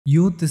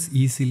Youth is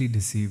easily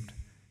deceived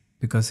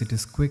because it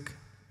is quick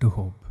to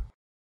hope.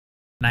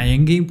 நான்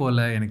எங்கேயும்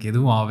போகல, எனக்கு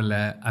எதுவும் ஆகலை.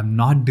 I'm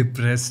not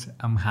depressed,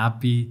 I'm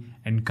happy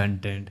and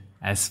content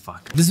as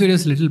fuck. This video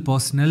is little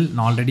personal.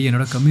 நான் already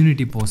என்னோட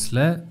community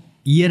போஸ்ட்டில்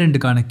இயர்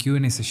எண்டுக்கான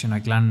Q&A செஷன்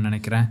வைக்கலான்னு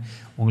நினைக்கிறேன்.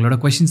 உங்களோட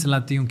கொஷின்ஸ்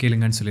எல்லாத்தையும்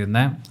கேளுங்கன்னு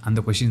சொல்லியிருந்தேன்.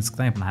 அந்த கொஷின்ஸ்க்கு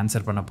தான் இப்போ நான்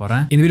ஆன்சர் பண்ண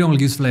போகிறேன். இந்த வீடியோ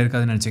உங்களுக்கு யூஸ்ஃபுல்லாக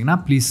இருக்காதுன்னு நினச்சிங்கன்னா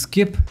ப்ளீஸ்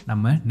ஸ்கிப்.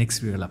 நம்ம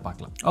நெக்ஸ்ட் வீடியோவில்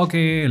பார்க்கலாம்.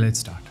 Okay,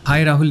 let's start.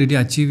 ஹாய் ராகுல், did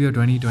you achieve your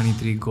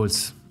 2023 goals?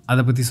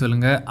 அதை பற்றி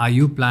சொல்லுங்கள். Are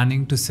you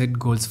planning to set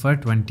goals for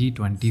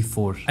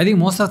 2024? I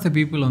think most of the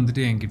people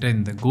வந்துட்டு என்கிட்ட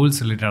இந்த கோல்ஸ்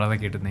ரிலேட்டடாக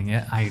தான்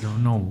கேட்டிருந்தீங்க. I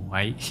don't know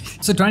why.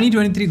 So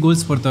 2023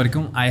 goals பொறுத்த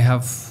வரைக்கும்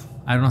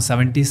I don't know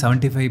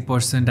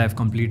 70-75% I've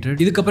completed.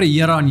 இதுக்கப்புறம்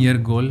இயர் ஆன் இயர்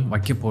கோல்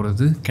வைக்க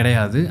போகிறது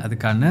கிடையாது.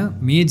 அதுக்கான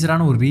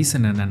மேஜரான ஒரு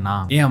ரீசன் என்னென்னா,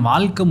 என்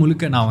வாழ்க்கை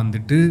முழுக்க நான்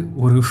வந்துட்டு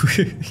ஒரு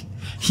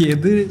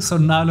எது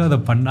சொன்னாலும் அதை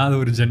பண்ணாத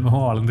ஒரு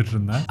ஜென்மமாக வளர்ந்துட்டு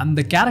இருந்தேன்.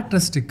 அந்த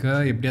கேரக்டரிஸ்டிக்கை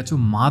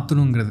எப்படியாச்சும்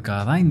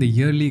மாற்றணுங்கிறதுக்காக தான் இந்த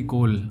இயர்லி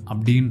கோல்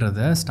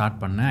அப்படின்றத ஸ்டார்ட்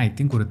பண்ணேன். ஐ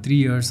திங்க் ஒரு 3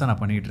 இயர்ஸாக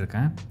நான் பண்ணிகிட்டு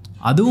இருக்கேன்.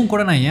 அதுவும்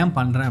கூட நான் ஏன்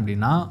பண்ணுறேன்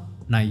அப்படின்னா,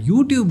 நான்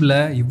யூடியூப்பில்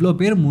இவ்வளோ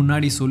பேர்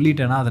முன்னாடி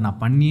சொல்லிட்டேன்னா அதை நான்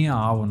பண்ணியே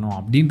ஆகணும்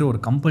அப்படின்ற ஒரு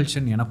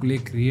கம்பல்ஷன்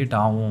எனக்குள்ளேயே க்ரியேட்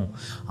ஆகும்.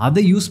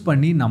 அதை யூஸ்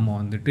பண்ணி நம்ம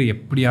வந்துட்டு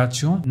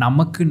எப்படியாச்சும்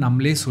நமக்கு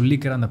நம்மளே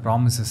சொல்லிக்கிற அந்த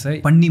ப்ராமிசஸை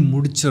பண்ணி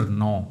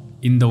முடிச்சிடணும்.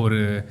 இந்த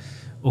ஒரு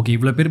ஓகே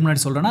இவ்வளோ பேர்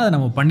முன்னாடி சொல்கிறேன்னா அதை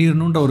நம்ம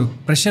பண்ணிடணுன்ற ஒரு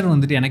ப்ரெஷர்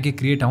வந்துட்டு எனக்கே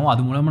க்ரியேட் ஆகும்.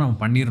 அது மூலமாக நம்ம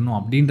பண்ணிடணும்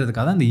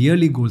அப்படின்றதுக்காக தான் இந்த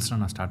இயர்லி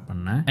கோல்ஸ்லாம் நான் ஸ்டார்ட்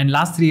பண்ணேன். அண்ட்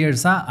லாஸ்ட் 3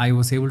 இயர்ஸாக I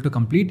was able to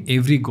complete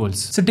every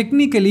goals. So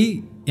technically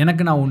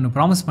எனக்கு நான் ஒன்று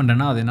ப்ராமிஸ்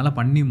பண்ணுறேன்னா அதை என்னால்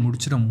பண்ணி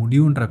முடிச்சிட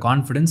முடியுன்ற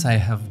confidence I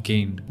have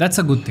gained. That's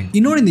a good thing.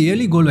 இன்னொன்று, இந்த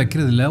இயர்லி கோல்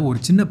வைக்கிறதுல ஒரு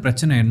சின்ன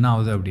பிரச்சனை என்ன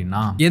ஆகுது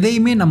அப்படின்னா,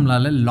 எதையுமே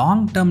நம்மளால்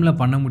லாங் டேர்மில்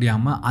பண்ண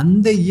முடியாமல்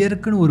அந்த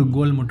இயருக்குன்னு ஒரு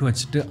கோல் மட்டும்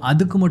வச்சுட்டு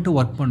அதுக்கு மட்டும்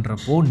ஒர்க்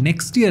பண்ணுறப்போ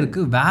நெக்ஸ்ட்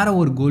இயருக்கு வேற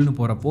ஒரு கோல்னு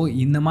போகிறப்போ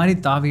இந்த மாதிரி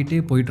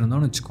தாவிட்டே போயிட்டு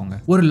இருந்தோம்னு வச்சுக்கோங்க.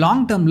 ஒரு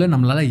லாங் டேர்மில்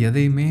நம்மளால்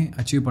எதையுமே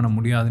அச்சீவ் பண்ண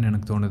முடியாதுன்னு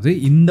எனக்கு தோணுது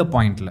இந்த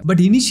பாயிண்டில்.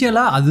 பட்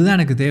இனிஷியலாக அதுதான்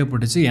எனக்கு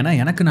தேவைப்பட்டுச்சு. ஏன்னா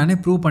எனக்கு நானே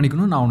ப்ரூவ்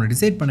பண்ணிக்கணும். நான் ஒன்று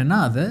டிசைட் பண்ணேன்னா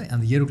அதை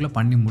அந்த இயருக்குள்ளே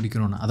பண்ணி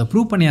முடிக்கணும்னு அதை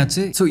ப்ரூவ்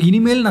பண்ணியாச்சு. ஸோ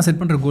இனிமேல் நான் செட்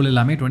பண்ணுற கோல்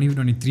எல்லாமே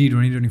 2023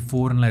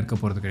 2024 இருக்க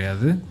போகிறது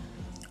கிடையாது.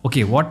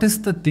 Okay, what is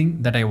the thing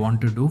that I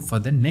want to two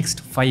for the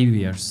next 5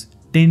 years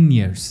 10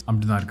 years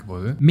அப்படி தான் இருக்க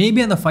போகுது.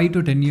 மேபி அந்த 5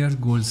 to 10 இயர்ஸ்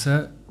கோல்ஸை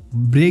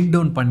பிரேக்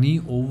டவுன் பண்ணி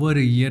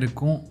ஒவ்வொரு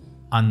இயருக்கும்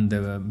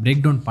அந்த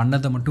பிரேக் டவுன்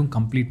பண்ணதை மட்டும்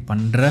கம்ப்ளீட்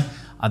பண்ணுற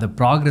அதை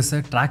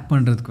ப்ராக்ரெஸை ட்ராக்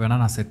பண்ணுறதுக்கு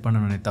வேணால் நான் செட்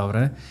பண்ணணுன்னே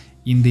தவிர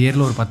இந்த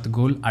இயரில் ஒரு 10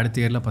 கோல்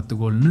அடுத்த இயரில்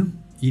 10 கோல்னு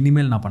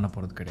இனிமேல் நான் பண்ண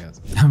போகிறது கிடையாது.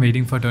 I'm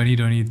waiting for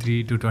 2023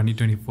 to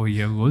 2024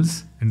 year goals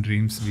and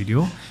dreams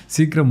video.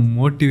 சீக்கிரம்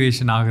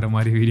மோட்டிவேஷன் ஆகிற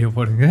மாதிரி வீடியோ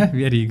போடுங்க.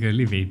 we are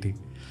eagerly waiting.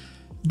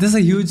 This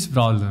a huge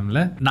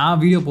ப்ராப்ளம்ல நான்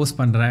வீடியோ போஸ்ட்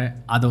பண்ணுறேன்,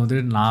 அதை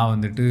வந்துட்டு நான்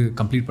வந்துட்டு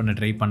கம்ப்ளீட் பண்ண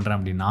ட்ரை பண்ணுறேன்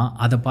அப்படின்னா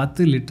அதை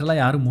பார்த்து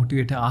லிட்டரலாக யாரும்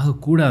மோட்டிவேட்டே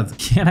ஆகக்கூடாது.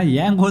 ஏன்னா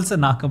என் கோல்ஸை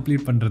நான்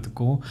கம்ப்ளீட்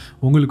பண்ணுறதுக்கும்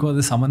உங்களுக்கும்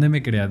அது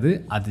சம்மந்தமே கிடையாது.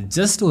 அது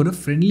ஜஸ்ட் ஒரு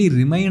ஃப்ரெண்ட்லி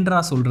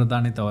ரிமைண்டராக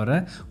சொல்கிறதானே தவிர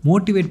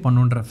மோட்டிவேட்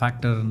பண்ணுன்ற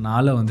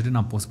ஃபேக்டர்னால வந்துட்டு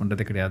நான் போஸ்ட்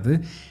பண்ணுறதே கிடையாது.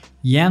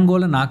 என்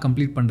கோலை நான்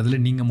கம்ப்ளீட்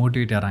பண்ணுறதுல நீங்கள்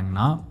motivate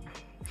ஆகிறாங்கன்னா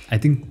I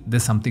think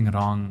there's something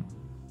wrong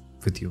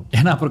with you.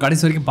 ஏன்னா அப்புறம்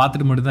கடைசி வரைக்கும்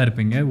பார்த்துட்டு மட்டும் தான்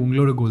இருப்பீங்க,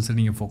 உங்களோட கோல்ஸை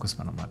நீங்கள் ஃபோக்கஸ்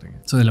பண்ண மாட்டீங்க.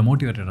 ஸோ இதில்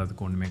மோட்டிவேட்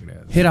ஆகிறதுக்கு ஒன்றுமே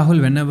கிடையாது. Hey Rahul,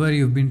 whenever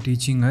you've been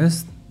teaching us,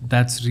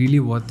 that's really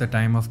worth the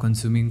time of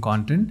consuming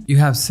content. You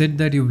have said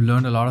that you've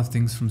learned a lot of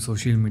things from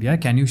social media.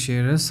 Can you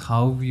share us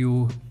how you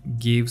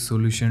gave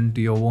solution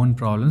to your own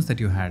problems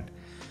that you had?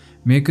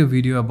 Make a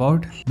video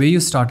about where you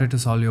started to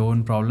solve your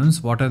own problems.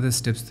 What are the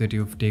steps that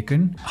you've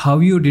taken? How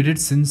you did it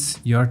since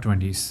your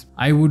 20s?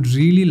 I would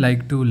really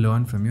like to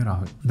learn from you,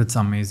 Rahul. That's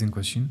an amazing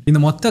question. இந்த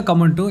மொத்த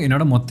கமெண்ட்டும்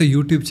என்னோட மொத்த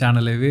YouTube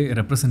சேனலவே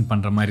represent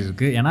பண்ணுற மாதிரி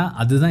இருக்குது. ஏன்னா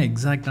அதுதான்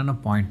எக்ஸாக்டான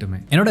பாயிண்ட்டுமே.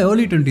 என்னோட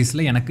ஏர்லி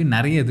 20ஸ்ல எனக்கு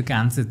நிறைய இதுக்கு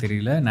ஆன்சர்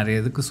தெரியல,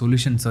 நிறைய இதுக்கு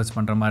சொல்யூஷன் சர்ச்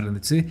பண்ணுற மாதிரி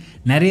இருந்துச்சு.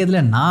 நிறைய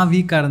இதில் நான்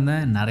வீக்காக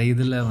இருந்தேன், நிறைய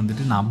இதில்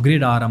வந்துட்டு நான்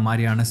அப்கிரேட் ஆகிற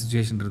மாதிரியான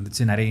சுச்சுவேஷன்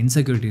இருந்துச்சு, நிறைய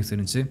இன்செக்யூரிட்டிஸ்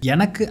இருந்துச்சு.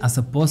 எனக்கு அஸ்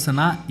அ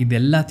பர்சனாக இது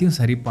எல்லாத்தையும்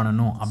சரி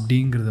பண்ணணும்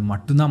அப்படிங்கிறது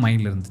மட்டும்தான்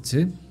மைண்டில் இருந்துச்சு.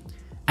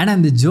 அண்ட்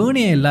அந்த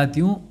ஜேர்னியை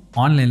எல்லாத்தையும்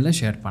ஆன்லைனில்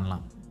ஷேர்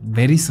பண்ணலாம்.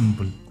 Very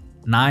simple.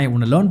 நான்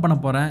ஒன்று லேர்ன் பண்ண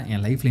போகிறேன்,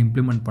 என் லைஃப்பில்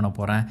இம்ப்ளிமெண்ட் பண்ண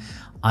போகிறேன்.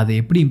 அதை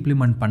எப்படி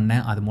இம்ப்ளிமெண்ட்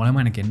பண்ணேன், அது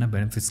மூலமாக எனக்கு என்ன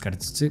பெனிஃபிட்ஸ்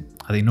கிடச்சிச்சு,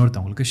 அதை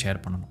இன்னொருத்தவங்களுக்கு ஷேர்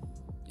பண்ணணும்.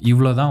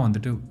 இவ்வளோ தான்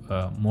வந்துட்டு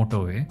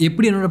மோட்டோவே.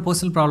 எப்படி என்னோடய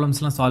பர்சனல்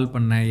ப்ராப்ளம்ஸ்லாம் சால்வ்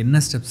பண்ணேன்,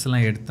 என்ன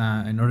ஸ்டெப்ஸ்லாம் எடுத்தேன்,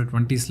 என்னோடய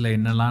 20ஸ்ல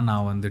என்னெல்லாம்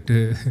நான் வந்துட்டு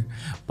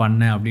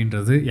பண்ணேன்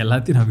அப்படின்றது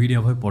எல்லாத்தையும் நான்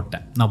வீடியோவாக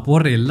போட்டேன். நான்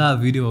போடுற எல்லா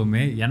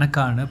வீடியோவுமே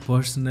எனக்கான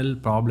பர்சனல்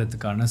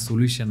ப்ராப்ளத்துக்கான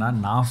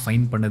சொல்யூஷனாக நான்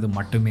ஃபைன் பண்ணது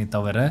மட்டுமே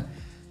தவிர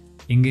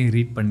எங்கேயும்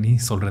ரீட் பண்ணி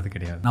சொல்கிறது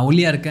கிடையாது. நான்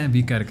ஒல்லியாக இருக்கேன்,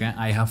 வீக்காக இருக்கேன்,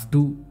 I have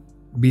to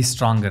be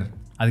stronger.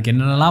 அதுக்கு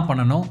என்னென்னலாம்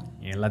பண்ணணும்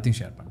எல்லாத்தையும்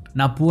ஷேர் பண்ணுறேன்.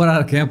 நான் பூராக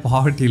இருக்கேன்,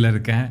 பாவர்ட்டியில்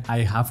இருக்கேன், I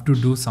have to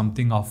do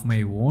something of my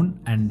own.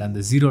 And அந்த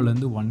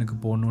 0லேருந்து 1க்கு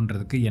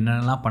போகணுன்றதுக்கு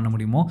என்னென்னலாம் பண்ண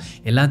முடியுமோ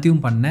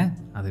எல்லாத்தையும் பண்ணேன்.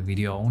 அதை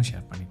வீடியோவும்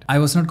ஷேர் பண்ணிட்டேன். I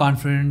was not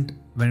confident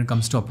when it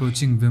comes to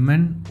approaching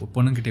women.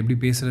 பொண்ணுங்கிட்ட எப்படி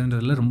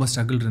பேசுகிறதுன்றதுல ரொம்ப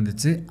ஸ்ட்ரகிள்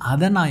இருந்துச்சு.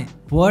 அதை நான்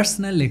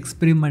பர்சனல்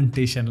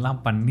எக்ஸ்பெரிமெண்டேஷன்லாம்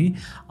பண்ணி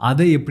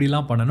அதை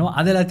எப்படிலாம் பண்ணணும்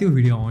அது எல்லாத்தையும்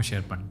வீடியோவும்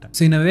ஷேர் பண்ணிட்டேன்.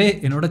 ஸோ இனவே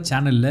என்னோட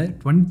சேனலில்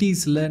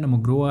 20ஸ்ல நம்ம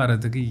க்ரோ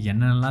ஆகிறதுக்கு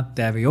என்னென்னலாம்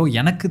தேவையோ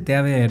எனக்கு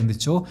தேவையாக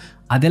இருந்துச்சோ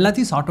அது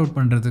எல்லாத்தையும் சார்ட் அவுட்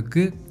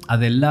பண்ணுறதுக்கு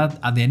அது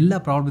எல்லா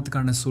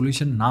ப்ராப்ளத்துக்கான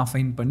சொல்யூஷன் நான்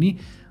ஃபைன் பண்ணி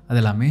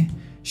அதெல்லாமே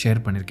ஷேர்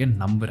பண்ணியிருக்கேன்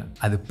நம்புகிறேன்.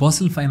 அது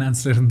personal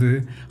ஃபைனான்ஸ்லேருந்து,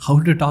 how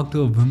to talk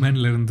to a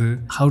விமன்லேருந்து,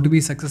 how to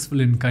be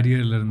successful in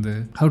கரியர்லேருந்து,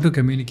 how to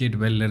communicate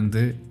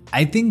வெல்லேருந்து,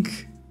 I think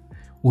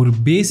ஒரு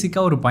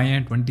பேசிக்காக ஒரு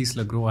பையன் 20s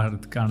க்ரோ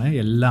ஆகிறதுக்கான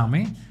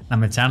எல்லாமே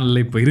நம்ம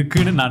சேனலில் இப்போ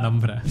இருக்குன்னு நான்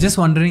நம்புகிறேன். Just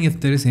wondering if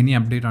there is any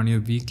update on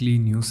your weekly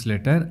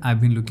newsletter. I've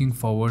been looking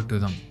forward to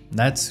them.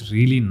 That's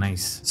really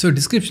nice. So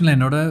டிஸ்கிரிப்ஷனில்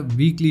என்னோட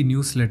வீக்லி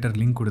நியூஸ் லெட்டர்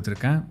லிங்க்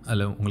கொடுத்துருக்கேன்.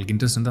 அதில் உங்களுக்கு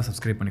இன்ட்ரெஸ்ட் இருந்தால்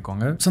சப்ஸ்கிரைப்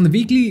பண்ணிக்கோங்க. ஸோ அந்த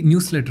வீக்லி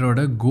நியூஸ்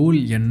லெட்டரோட கோல்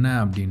என்ன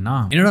அப்படின்னா,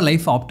 என்னோட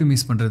லைஃப்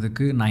ஆப்டிமைஸ்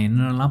பண்ணுறதுக்கு நான்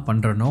என்னென்னலாம்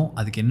பண்ணுறனோ,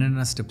 அதுக்கு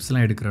என்னென்ன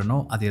ஸ்டெப்ஸ்லாம் எடுக்கிறனோ,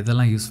 அது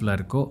எதெல்லாம் யூஸ்ஃபுல்லாக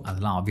இருக்கோ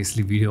அதெல்லாம்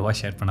ஆப்வியஸ்லி வீடியோவாக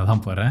ஷேர் பண்ண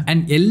தான் போகிறேன்.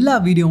 அண்ட் எல்லா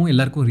வீடியோவும்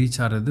எல்லாருக்கும் ரீச்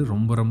ஆகிறது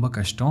ரொம்ப ரொம்ப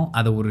கஷ்டம்.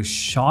 அதை ஒரு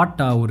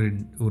ஷார்ட்டாக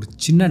ஒரு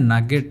சின்ன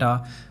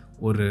நகெட்டாக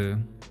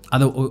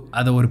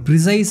அதை ஒரு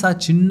ப்ரிசைஸாக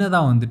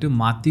சின்னதாக வந்துட்டு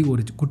மாற்றி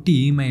ஒரு குட்டி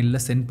இமெயிலில்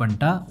சென்ட்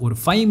பண்ணிட்டா ஒரு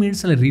 5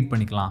 minutesல ரீட்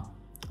பண்ணிக்கலாம்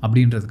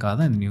அப்படின்றதுக்காக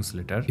தான் இந்த news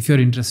letter. If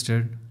you're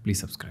interested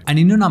please subscribe.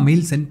 And இன்னும் நான்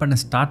மெயில் சென்ட் பண்ண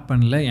ஸ்டார்ட்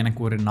பண்ணல. எனக்கு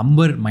ஒரு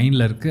நம்பர்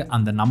மைண்டில் இருக்குது.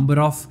 அந்த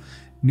number of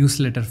news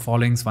letter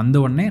followings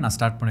வந்த உடனே நான்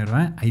ஸ்டார்ட்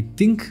பண்ணிடுவேன். ஐ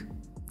திங்க்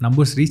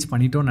நம்பர்ஸ் ரீச்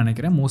பண்ணிட்டோன்னு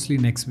நினைக்கிறேன். மோஸ்ட்லி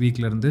நெக்ஸ்ட்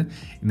வீக்லேருந்து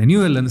இந்த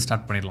நியூ இயர்லேருந்து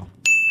ஸ்டார்ட் பண்ணிடலாம்.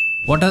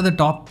 What are the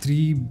top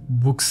 3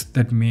 books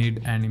that made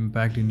an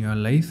impact in your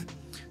life?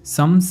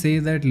 Some say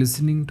that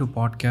listening to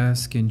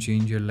podcasts can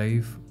change your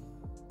life.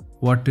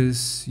 What is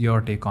your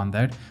take on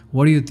that?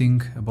 What do you think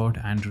about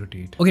Andrew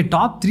Tate? Okay,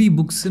 top 3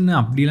 booksன்னு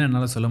அப்படிலாம்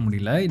என்னால் சொல்ல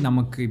முடியல.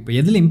 நமக்கு இப்போ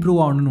எதில்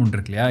improve ஆகணும்னு ஒன்று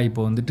இருக்கு இல்லையா?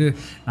 இப்போ வந்துட்டு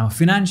நம்ம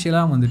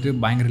ஃபினான்ஷியலாக வந்துட்டு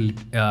பயங்கர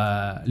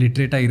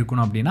லிட்ரேட்டாக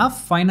இருக்கணும் அப்படின்னா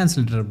ஃபைனான்ஸ்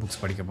லிட்ரேட்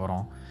புக்ஸ் படிக்க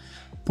போகிறோம்.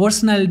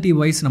 பர்சனாலிட்டி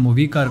வைஸ் நம்ம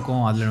வீக்காக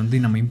இருக்கோம், அதில் வந்து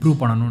நம்ம இம்ப்ரூவ்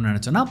பண்ணணும்னு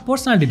நினச்சோன்னா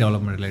பர்சனாலிட்டி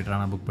டெவலப்மெண்ட்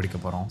ரிலேட்டடான புக் படிக்க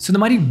போகிறோம். ஸோ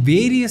இந்த மாதிரி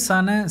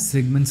வேரியஸான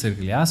செக்மெண்ட்ஸ்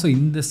இருக்கு இல்லையா? ஸோ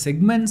இந்த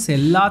செக்மெண்ட்ஸ்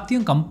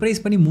எல்லாத்தையும்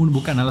கம்ப்ரைஸ் பண்ணி 3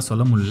 புக் என்னால்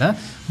சொல்ல முடியல.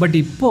 பட்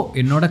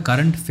இப்போது என்னோட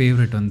கரண்ட்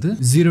ஃபேவரட் வந்து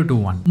 0 to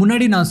 1.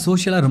 முன்னாடி நான்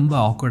சோஷியலாக ரொம்ப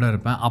ஆக்வர்டாக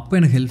இருப்பேன். அப்போ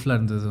எனக்கு ஹெல்ப்ஃபுல்லாக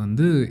இருந்தது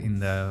வந்து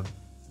இந்த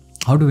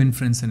how to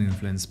influence and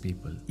influence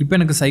people. இப்போ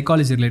எனக்கு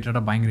சைக்காலஜி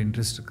ரிலேட்டடாக பயங்கர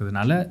இன்ட்ரெஸ்ட்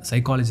இருக்கிறதுனால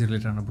சைக்காலஜி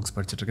ரிலேட்டடான புக்ஸ்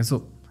படிச்சுட்ருக்கேன். ஸோ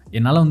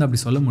என்னால் வந்து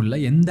அப்படி சொல்ல முடியல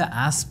எந்த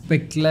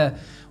ஆஸ்பெக்டில்.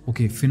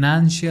 ஓகே,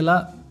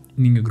 ஃபினான்ஷியலாக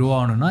நீங்கள் க்ரோ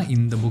ஆகணுன்னா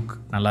இந்த புக்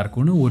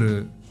நல்லாயிருக்கும்னு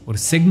ஒரு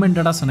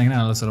செக்மெண்டடாக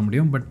சொன்னீங்கன்னா நல்லா சொல்ல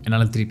முடியும். பட்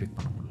என்னால் 3 பிக்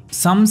பண்ண முடியும்.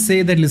 Some say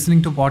that listening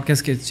to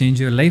podcast can change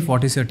your life.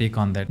 What is your take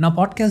on that? நான்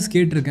பாட்காஸ்ட்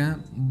கேட்டிருக்கேன்.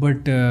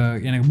 பட்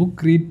எனக்கு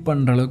புக் ரீட்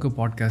பண்ணுற அளவுக்கு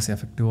பாட்காஸ்ட்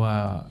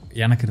எஃபெக்டிவாக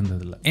எனக்கு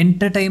இருந்ததில்லை.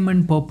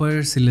 என்டர்டைன்மெண்ட்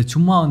பர்பஸ் இல்லை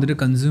சும்மா வந்துட்டு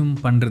கன்சியூம்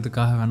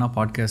பண்ணுறதுக்காக வேணால்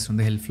பாட்காஸ்ட்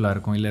வந்து ஹெல்ப்ஃபுல்லாக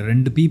இருக்கும். இல்லை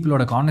 2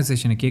 பீப்புளோட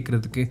கான்வர்சேஷனை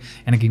கேட்குறதுக்கு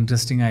எனக்கு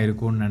இன்ட்ரெஸ்டிங்காக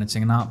இருக்கும்னு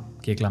நினச்சிங்கன்னா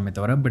கேட்கலாமே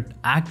தவிர, பட்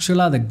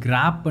ஆக்சுவலாக அதை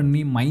கிராப்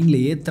பண்ணி மைண்டில்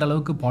ஏற்றுற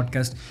அளவுக்கு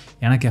பாட்காஸ்ட்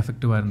எனக்கு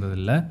எஃபெக்டிவாக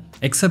இருந்ததில்லை.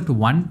 Accept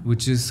one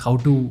which is how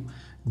to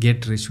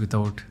get rich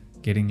without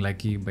getting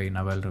lucky by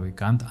Naval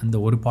Ravikant. அந்த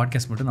ஒரு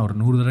பாட்காஸ்ட் மட்டும் நான் ஒரு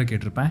 100 தடவை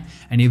கேட்டிருப்பேன்.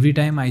 And every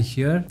time I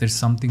here there's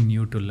something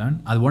new to learn.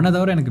 அது ஒன்றை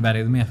தவிர எனக்கு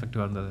வேறு எதுவுமே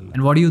எஃபெக்டிவாக இருந்ததில்லை.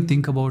 And what do you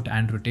think about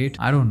Andrew Tate?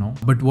 I don't know.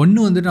 But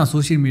ஒன்று வந்துட்டு நான்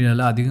சோஷியல்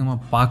மீடியாவில் அதிகமாக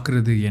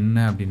பார்க்குறது என்ன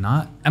அப்படின்னா,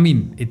 ஐ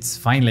mean it's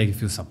fine like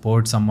if you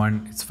support someone,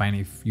 it's fine.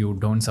 If you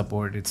don't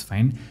support, it's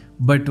fine.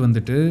 But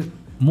வந்துட்டு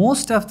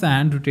most of the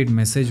Andrew Tate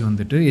message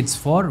வந்துட்டு it's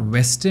for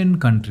Western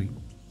country.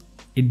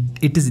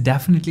 It is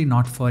definitely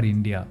not for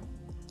India.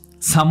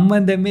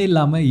 சம்மந்தமே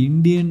இல்லாமல்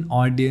Indian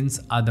audience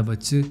அதை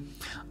வச்சு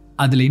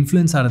அதில்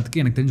influence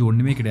ஆகிறதுக்கு எனக்கு தெரிஞ்சு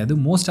ஒன்றுமே கிடையாது.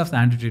 Most of the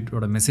Andrew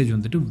Tateோட message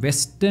வந்துட்டு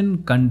வெஸ்டர்ன்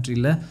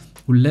கண்ட்ரியில்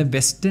உள்ள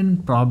வெஸ்டர்ன்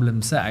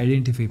ப்ராப்ளம்ஸை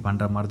ஐடென்டிஃபை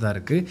பண்ணுற மாதிரி தான்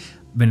இருக்குது.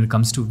 when it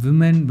comes to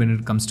women, when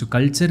it comes to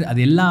culture,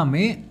 அது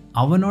எல்லாமே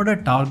அவனோட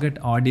டார்கெட்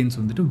ஆடியன்ஸ்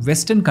வந்துட்டு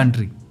western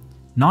country,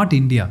 not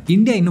India.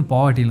 India இன்னும்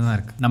பாவர்ட்டியில் தான்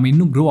இருக்குது. நம்ம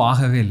இன்னும் க்ரோ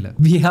ஆகவே இல்லை.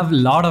 we have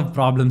lot of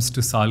problems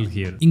to solve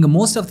here. இங்கே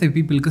மோஸ்ட் ஆஃப் த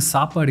பீப்புளுக்கு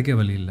சாப்பாடுக்கே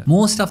வழி இல்லை.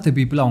 மோஸ்ட் ஆஃப் த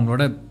பீப்புள்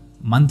அவங்களோட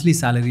மந்த்லி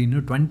சேலரி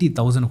இன்னும்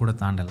 20,000 கூட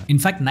தாண்டலை.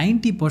 இன்ஃபேக்ட்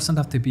 90%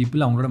 ஆஃப் த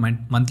பீப்புள் அவங்களோட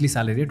monthly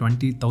சேலரியை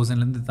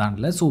 20,000லேருந்து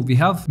தாண்டலை. So we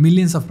have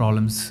millions of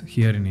problems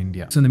here in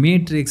India. So இந்த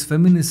matrix,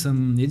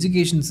 feminism,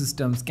 education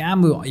system,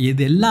 scam,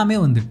 இது எல்லாமே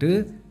வந்துட்டு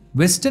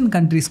வெஸ்டர்ன்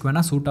கண்ட்ரீஸ்க்கு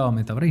வேணால் சூட்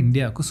ஆகாமே தவிர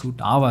இந்தியாவுக்கு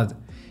சூட் ஆகாது.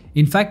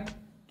 இன்ஃபேக்ட்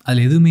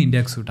அதில் எதுவுமே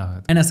இந்தியாவுக்கு சூட்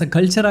ஆகாது. அண்ட் அஸ் அ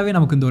கல்ச்சராகவே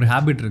நமக்கு இந்த ஒரு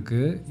ஹேபிட்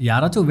இருக்குது.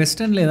 யாராச்சும்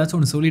வெஸ்டர்னில் ஏதாச்சும்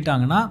ஒன்று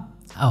சொல்லிட்டாங்கன்னா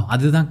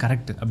அதுதான்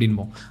கரெக்ட்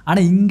அப்படின்போம்.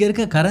 ஆனால் இங்கே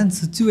இருக்க கரண்ட்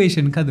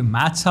சுச்சுவேஷனுக்கு அது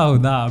மேட்ச்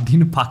ஆகுதா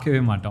அப்படின்னு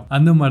பார்க்கவே மாட்டோம்.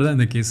 அந்த மாதிரி தான்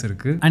இந்த கேஸ்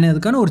இருக்குது. அண்ட்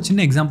அதுக்கான ஒரு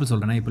சின்ன எக்ஸாம்பிள்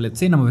சொல்கிறேன். இப்போ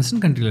லெட்ஸ் சே நம்ம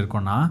வெஸ்டர்ன் கண்ட்ரியில்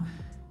இருக்கோம்னா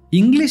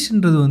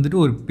இங்கிலீஷ்ன்றது வந்துட்டு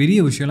ஒரு பெரிய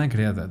விஷயம்லாம்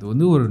கிடையாது. அது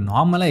வந்து ஒரு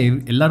நார்மலாக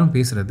எல்லாரும்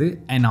பேசுகிறது.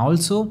 அண்ட்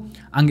ஆல்சோ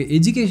அங்கே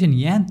எஜுகேஷன்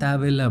ஏன்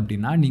தேவையில்லை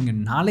அப்படின்னா, நீங்கள்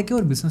நாளைக்கே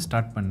ஒரு பிஸ்னஸ்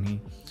ஸ்டார்ட் பண்ணி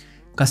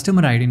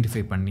கஸ்டமரை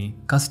ஐடென்டிஃபை பண்ணி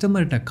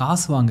கஸ்டமர்கிட்ட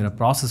காசு வாங்குகிற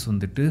ப்ராசஸ்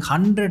வந்துட்டு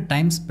 100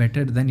 times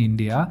பெட்டர் தென்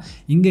இந்தியா.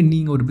 இங்கே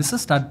நீங்கள் ஒரு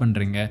பிஸ்னஸ் ஸ்டார்ட்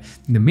பண்ணுறீங்க,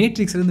 இந்த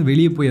மேட்ரிக்ஸ்லேருந்து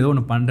வெளியே போய் ஏதோ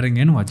ஒன்று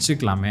பண்ணுறீங்கன்னு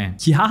வச்சுக்கலாமே,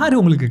 யார்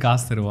உங்களுக்கு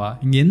காசு தருவா?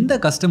 இங்கே எந்த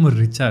கஸ்டமர்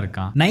ரிச்சாக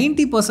இருக்கான்?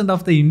 90%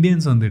 ஆஃப் த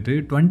இந்தியன்ஸ் வந்துட்டு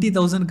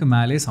 20,000க்கு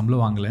மேலே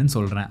சம்பளம் வாங்கலைன்னு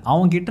சொல்கிறேன்.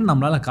 அவங்ககிட்ட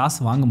நம்மளால் காசு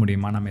வாங்க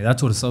முடியுமா? நம்ம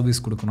ஏதாச்சும் ஒரு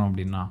சர்வீஸ் கொடுக்கணும்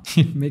அப்படின்னா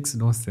it makes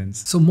no sense.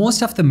 So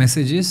most of the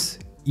messages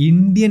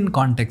Indian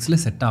கான்டெக்ட்ஸில்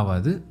set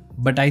ஆகாது.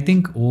 But I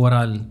think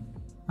overall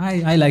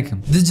I like him.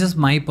 This is just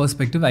my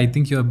perspective. I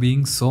think you're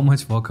being so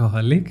much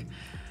workaholic.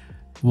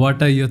 What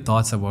are your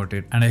thoughts about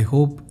it? And I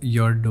hope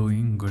you're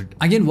doing good.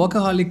 Again,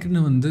 workaholic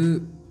வந்து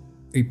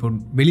இப்போ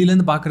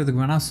வெளியிலேருந்து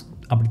பார்க்குறதுக்கு வேணால்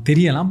அப்படி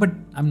தெரியலாம். But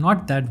I'm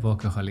not that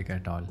workaholic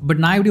at all.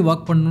 But நான் எப்படி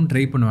work பண்ணணும்னு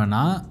ட்ரை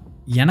பண்ணுவேன்னா,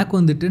 எனக்கு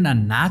வந்துட்டு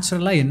நான்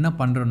நேச்சுரலாக என்ன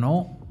பண்ணுறேனோ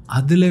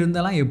அதில்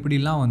இருந்தெல்லாம்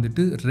எப்படிலாம்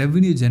வந்துட்டு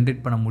ரெவென்யூ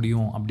ஜென்ரேட் பண்ண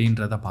முடியும்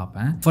அப்படின்றத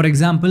பார்ப்பேன். ஃபார்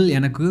எக்ஸாம்பிள்,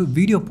 எனக்கு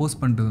வீடியோ போஸ்ட்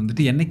பண்ணுறது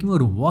வந்துட்டு என்றைக்குமே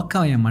ஒரு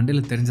ஒர்க்காக என்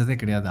மண்டையில் தெரிஞ்சதே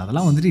கிடையாது.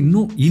 அதெல்லாம் வந்துட்டு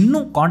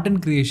இன்னும்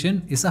content creation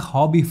is a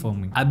hobby for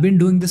me. I been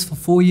doing this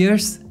for 4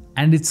 years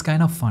and it's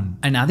kind of fun.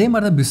 And அதே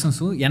மாதிரி தான்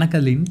பிஸ்னஸும் எனக்கு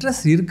அதில்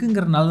இன்ட்ரெஸ்ட்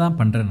இருக்குங்கிறனால தான்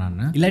பண்ணுறேன்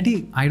நான். இல்லாட்டி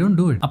ஐ டோன்ட்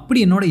டூ இட்.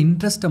 அப்படி என்னோட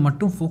இன்ட்ரெஸ்ட்டை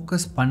மட்டும்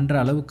ஃபோக்கஸ் பண்ணுற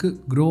அளவுக்கு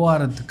க்ரோ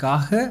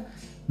ஆகிறதுக்காக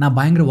நான்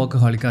பயங்கர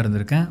ஒர்க்கஹாலிக்காக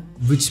இருந்திருக்கேன்.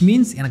 விச்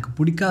மீன்ஸ் எனக்கு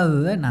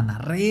பிடிக்காததை நான்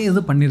நிறைய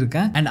இது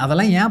பண்ணியிருக்கேன். அண்ட்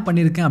அதெல்லாம் ஏன்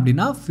பண்ணியிருக்கேன்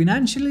அப்படின்னா,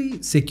 ஃபினான்ஷியலி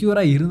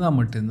செக்யூராக இருந்தால்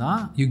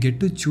மட்டும்தான் you get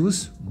to choose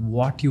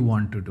what you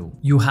want to two.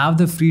 You have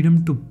the freedom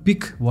to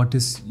big what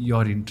is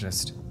your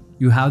interest.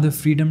 You have the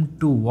freedom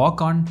to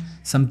walk on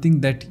something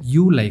that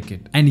you like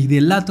it. And இது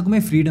எல்லாத்துக்குமே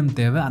freedom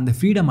தேவை. அந்த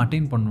freedom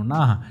attain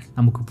பண்ணணுன்னா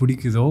நமக்கு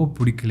பிடிக்குதோ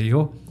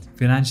பிடிக்கலையோ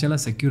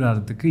ஃபினான்ஷியலாக secure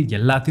ஆகிறதுக்கு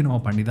எல்லாத்தையும்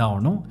நம்ம பண்ணி தான்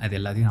ஆகணும். அது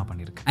எல்லாத்தையும் நான்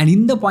பண்ணியிருக்கேன். அண்ட்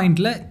இந்த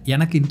பாயிண்டில்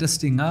எனக்கு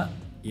இன்ட்ரெஸ்டிங்காக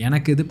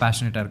எனக்கு எது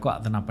பேஷனேட்டாக இருக்கோ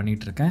அதை நான்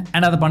பண்ணிகிட்ருக்கேன்.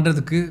 அண்ட் அதை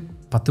பண்ணுறதுக்கு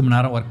 10 மணி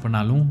நேரம் ஒர்க்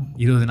பண்ணாலும்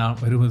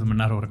 20 மணி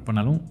நேரம் ஒர்க்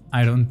பண்ணாலும் I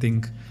don't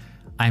think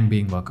I am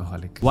being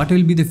workaholic. What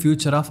will be the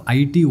future of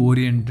ID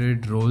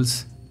oriented Rolle's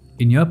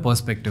in your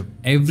perspective?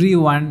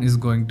 Everyone is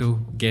going to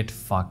get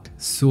fucked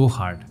so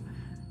hard.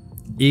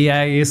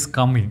 AI is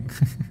coming.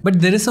 But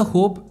there is a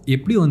hope.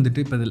 எப்படி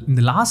வந்துட்டு இப்போ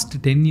இந்த last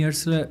 10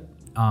 yearsல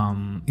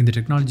இந்த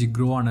technology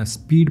grow ஆன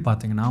speed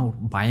பார்த்தீங்கன்னா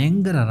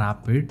பயங்கர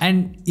rapid.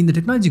 And இந்த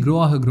technology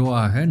grow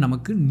ஆக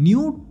நமக்கு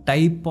new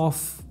type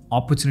of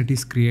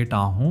opportunities create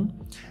ஆகும்.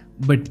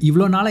 பட்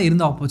இவ்வளோ நாளாக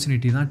இருந்த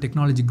ஆப்பர்ச்சுனிட்டி தான்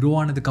டெக்னாலஜி க்ரோ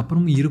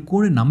ஆனதுக்கப்புறம்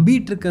இருக்கும்னு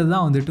நம்பிட்டு இருக்கிறது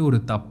தான் வந்துட்டு ஒரு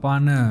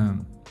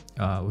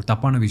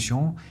தப்பான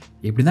விஷயம்.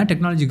 எப்படி தான்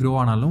டெக்னாலஜி க்ரோ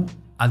ஆனாலும்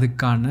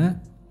அதுக்கான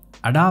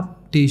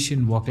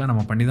அடாப்டேஷன் ஒர்க்லாம்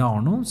நம்ம பண்ணி தான்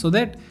ஆகணும். ஸோ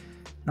தட்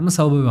நம்ம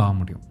சர்வைவ் ஆக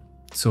முடியும்.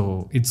 So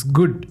it's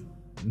good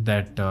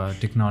that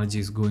technology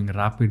is going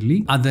rapidly.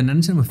 அதை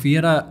நினச்சி நம்ம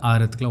ஃபியராக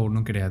ஆகிறதுக்குலாம்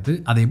ஒன்றும் கிடையாது.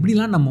 அதை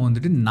எப்படிலாம் நம்ம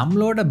வந்துட்டு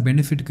நம்மளோட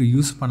பெனிஃபிட்டுக்கு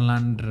யூஸ்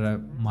பண்ணலான்ற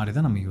மாதிரி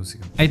தான் நம்ம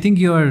யோசிக்கணும். I think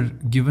you are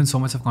given so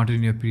much of content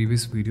in your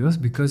previous videos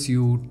because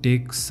you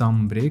take some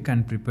break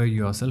and prepare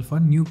yourself for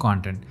new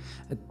content.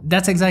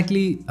 That's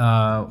exactly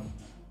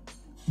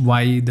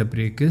why the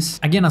break is.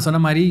 Again, நான் சொன்ன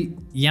மாதிரி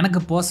எனக்கு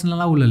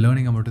பர்சனலாக உள்ள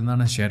லேர்னிங்கை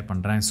மட்டும்தான் நான் share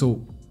பண்ணுறேன். So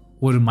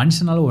ஒரு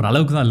மனுஷனால் ஒரு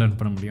அளவுக்கு தான் லேர்ன்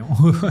பண்ண முடியும்,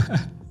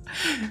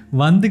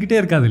 வந்துக்கிட்டே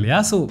இருக்காது இல்லையா?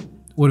 ஸோ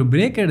ஒரு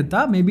பிரேக்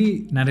எடுத்தால் மேபி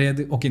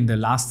நிறையது ஓகே. இந்த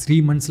last 3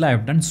 monthஸில் I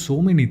have done so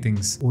many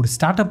things. ஒரு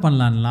ஸ்டார்ட் அப்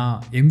பண்ணலான்லாம்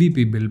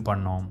MVP பில்ட்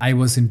பண்ணோம். I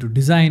was into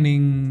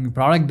designing,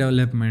 product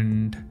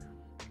development,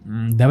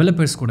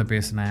 developers கூட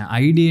பேசினேன்,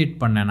 ஐடியேட்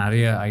பண்ணேன்,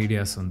 நிறைய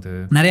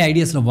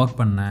ஐடியாஸில் ஒர்க்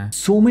பண்ணேன்.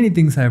 So many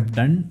things I have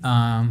done.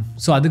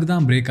 So அதுக்கு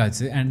தான் பிரேக்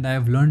ஆச்சு. And I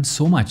have learn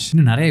so much.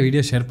 இன்னும் நிறைய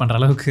வீடியோ ஷேர் பண்ணுற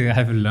அளவுக்கு I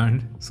have learn.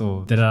 So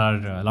there are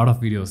lot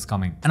of videos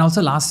coming. And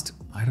also last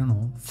I don't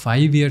know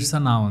 5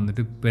 yearsாக நான்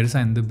வந்துட்டு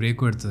பெருசாக எந்த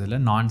பிரேக்கும் எடுத்ததில்லை.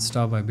 நான்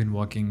stop I been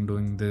working,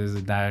 doing this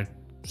that,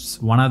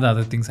 one of the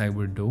other things I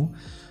would two.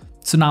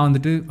 So நான்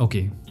வந்துட்டு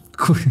okay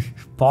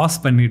pass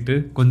பண்ணிவிட்டு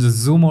கொஞ்சம்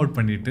zoom out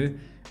பண்ணிவிட்டு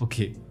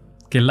ஓகே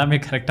எல்லாமே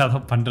கரெக்டாக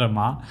தான்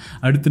பண்ணுறோமா,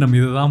 அடுத்து நம்ம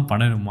இதை தான்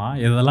பண்ணணுமா,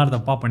 எதெல்லாம்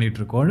தப்பாக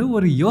பண்ணிகிட்ருக்கோன்னு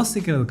ஒரு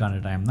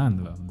யோசிக்கிறதுக்கான டைம் தான்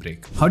இந்த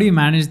break. Have to you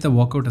manage the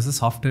work out as a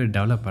software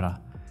டெவலப்பரா?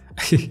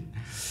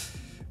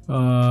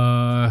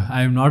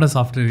 I am not a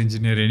software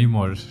engineer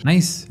anymore.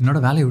 Nice.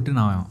 என்னோட வேலையை விட்டு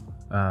நான்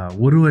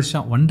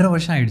 1.5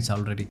 வருஷம் ஆயிடுச்சு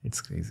already.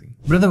 It's Crazy.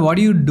 Brother,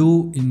 what you two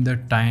in the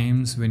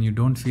times when you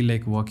don't feel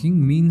like working?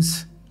 Means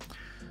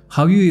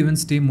how you even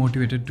stay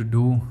motivated to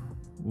two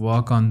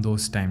work on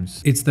those times?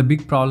 It's the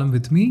big problem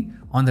with me.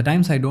 On the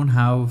times I don't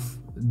have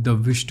the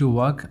wish to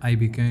work, I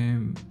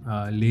became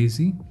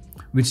lazy,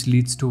 which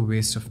leads to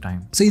waste of time.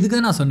 So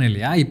இதுக்கு நான் சொன்னேன்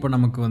இல்லையா, இப்போ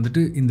நமக்கு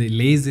வந்துட்டு இந்த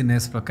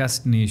laziness,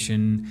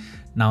 procrastination,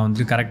 நான்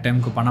வந்துட்டு கரெக்ட்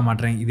டைமுக்கு பண்ண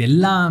மாட்டேன், இது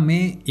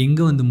எல்லாமே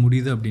எங்கே வந்து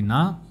முடியுது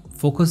அப்படின்னா,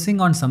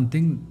 focusing on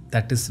something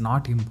that is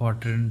not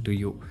important to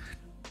you.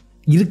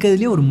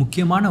 இருக்கிறதுலே ஒரு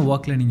முக்கியமான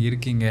ஒர்க்கில் நீங்கள்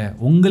இருக்கீங்க,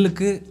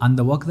 உங்களுக்கு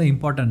அந்த ஒர்க் தான்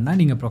இம்பார்ட்டன்ட்னா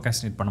நீங்கள்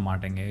ப்ரொகாஸ்டினேட் பண்ண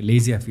மாட்டேங்க,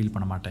 லேசியாக ஃபீல்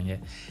பண்ண மாட்டேங்க.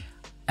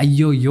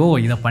 ஐயோயோ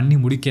இதை பண்ணி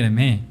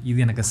முடிக்கணுமே, இது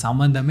எனக்கு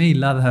சம்மந்தமே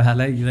இல்லாத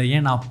வேலை, இதை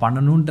ஏன் நான்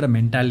பண்ணணுன்ற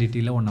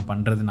மென்டாலிட்டியில் ஒன்று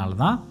பண்ணுறதுனால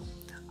தான்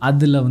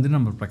அதில் வந்து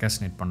நம்ம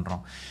ப்ரொகாஸ்டினேட்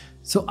பண்ணுறோம்.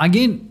 ஸோ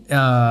அகெயின்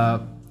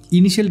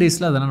இனிஷியல்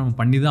டேஸில் அதெல்லாம் நம்ம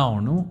பண்ணி தான்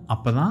ஆகணும்.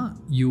 அப்போ தான்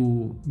you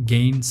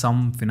gain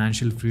some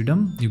financial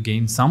freedom, you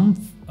gain some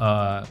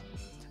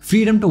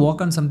freedom to work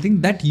on something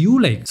that you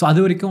like. So அது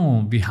வரைக்கும்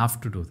we have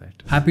to do that.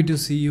 Happy to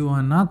see you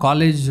Anna.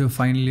 College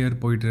final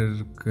year போயிட்டு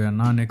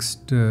இருக்குன்னா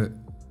நெக்ஸ்ட்டு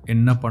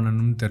என்ன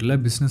பண்ணணும்னு தெரில.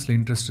 பிஸ்னஸில்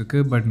interest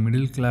இருக்குது, but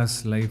middle class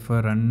லைஃப்பை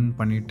ரன்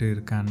பண்ணிட்டு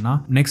இருக்கேன்னா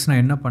நெக்ஸ்ட்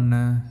நான் என்ன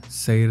பண்ண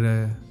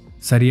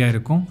சரியாக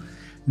இருக்கும்?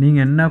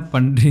 நீங்கள் என்ன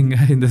பண்ணுறீங்க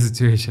இந்த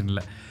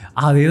சுச்சுவேஷனில்?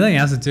 அதே தான்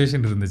என்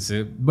சுச்சுவேஷன் இருந்துச்சு.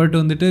 பட்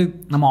வந்துட்டு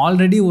நம்ம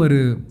ஆல்ரெடி ஒரு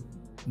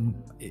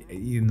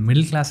இந்த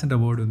மிடில் கிளாஸ்ன்ற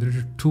வேர்டு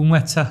வந்துட்டு டூ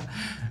மச்சாக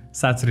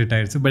சேச்சுரேட்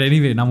ஆகிடுச்சு. பட்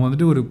எனிவே நம்ம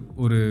வந்துட்டு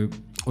ஒரு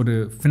ஒரு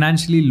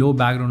ஃபினான்ஷியலி லோ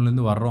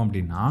பேக்ரவுண்ட்லேருந்து வர்றோம்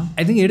அப்படின்னா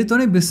ஐ திங்க்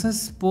எடுத்தோடனே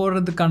பிஸ்னஸ்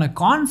போகிறதுக்கான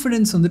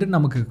கான்ஃபிடென்ஸ் வந்துட்டு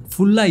நமக்கு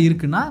ஃபுல்லாக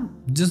இருக்குன்னா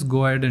just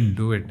go ahead and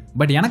do it.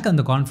 But எனக்கு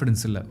அந்த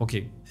கான்ஃபிடென்ஸ் இல்லை.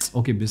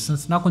 ஓகே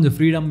பிஸ்னஸ்னால் கொஞ்சம்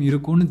ஃப்ரீடம்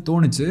இருக்கும்னு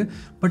தோணுச்சு.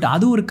 பட்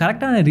அது ஒரு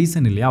கரெக்டான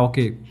ரீசன் இல்லையா?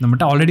 ஓகே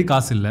நம்மகிட்ட ஆல்ரெடி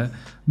காசு இல்லை,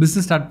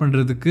 பிஸ்னஸ் ஸ்டார்ட்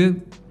பண்ணுறதுக்கு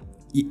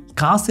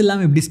காசு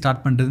இல்லாமல் எப்படி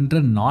ஸ்டார்ட் பண்ணுறதுன்ற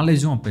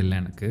நாலேஜும் அப்போ இல்லை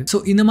எனக்கு. ஸோ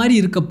இந்த மாதிரி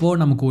இருக்கப்போ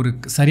நமக்கு ஒரு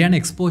சரியான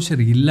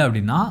எக்ஸ்போஷர் இல்லை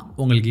அப்படின்னா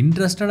உங்களுக்கு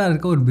இன்ட்ரெஸ்டடாக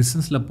இருக்க ஒரு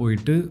பிஸ்னஸில்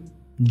போயிட்டு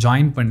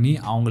ஜாயின் பண்ணி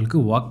அவங்களுக்கு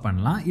ஒர்க்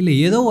பண்ணலாம். இல்லை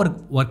ஏதோ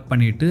ஒர்க்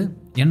பண்ணிவிட்டு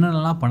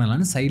என்னென்னலாம்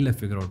பண்ணலாம்னு சைடில்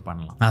ஃபிகர் அவுட்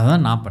பண்ணலாம்.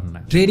 அதான் நான்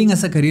பண்ணேன். Trading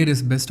as a career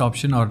is best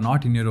option R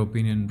not in your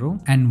opinion bro?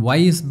 And why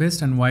is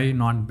best and why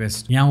not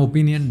best? N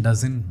opinion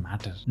doesn't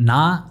matter.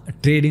 நான்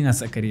ட்ரேடிங்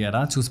அஸ் அ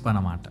கரியராக சூஸ்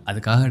பண்ண மாட்டேன்.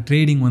 அதுக்காக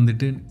trading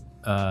வந்துட்டு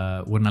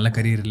ஒரு நல்ல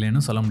கரியர்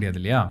இல்லைன்னு சொல்ல முடியாது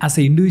இல்லையா? ஆஸ்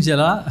எ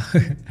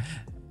இண்டிவிஜுவலாக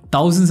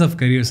தௌசண்ட்ஸ் ஆஃப்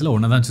கரியர்ஸில்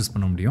ஒன்று தான் சூஸ்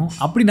பண்ண முடியும்.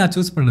 அப்படி நான்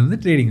சூஸ்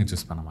பண்ணது ட்ரேடிங்கை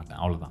சூஸ் பண்ண மாட்டேன்.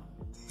 அவ்வளோதான்.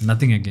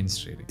 Nothing against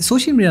trading.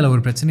 சோஷியல் மீடியாவில்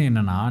ஒரு பிரச்சனை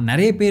என்னென்னா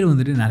நிறைய பேர்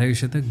வந்துட்டு நிறைய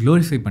விஷயத்த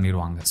க்ளோரிஃபை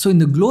பண்ணிடுவாங்க. ஸோ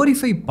இந்த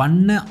க்ளோரிஃபை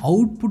பண்ண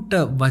அவுட்புட்டை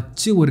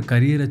வச்சு ஒரு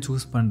கரியரை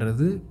சூஸ்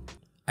பண்ணுறது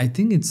I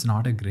think it's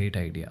not a great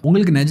idea.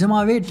 உங்களுக்கு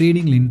நிஜமாவே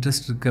ட்ரேடிங்கில்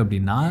இன்ட்ரெஸ்ட் இருக்குது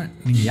அப்படின்னா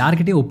நீங்கள்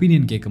யார்கிட்டே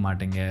ஒப்பீனியன் கேட்க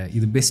மாட்டீங்க,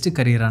 இது பெஸ்ட்டு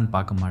கரியரான்னு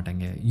பார்க்க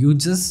மாட்டேங்க. You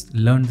just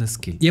learn the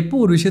skill. எப்போ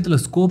ஒரு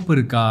விஷயத்தில் ஸ்கோப்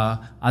இருக்கா,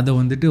 அதை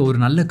வந்துட்டு ஒரு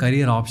நல்ல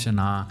கரியர்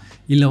ஆப்ஷனா,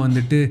 இல்லை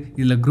வந்துட்டு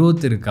இதில்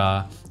க்ரோத் இருக்கா,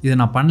 இதை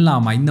நான்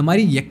பண்ணலாமா, இந்த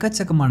மாதிரி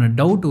எக்கச்சக்கமான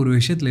டவுட் ஒரு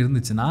விஷயத்தில்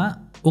இருந்துச்சுன்னா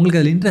உங்களுக்கு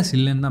அதில் இன்ட்ரெஸ்ட்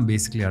இல்லைன்னு தான்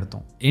பேசிக்கலி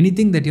அர்த்தம்.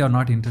 Anything that you are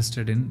not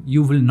interested in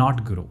you will not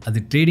grow. அது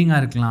ட்ரேடிங்காக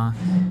இருக்கலாம்,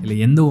 இல்லை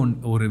எந்த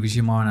ஒரு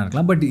விஷயமாக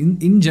இருக்கலாம். பட்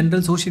இன்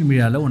ஜென்ரல் சோஷியல்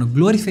மீடியாவில் ஒன்று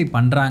க்ளோரிஃபை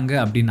பண்ணுறாங்க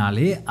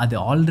அப்படின்னாலே அது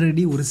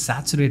ஆல்ரெடி ஒரு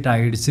சேச்சுரேட்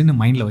ஆகிடுச்சுன்னு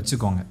மைண்டில்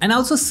வச்சுக்கோங்க. அண்ட்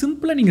ஆல்சோ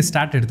சிம்பிளாக நீங்கள்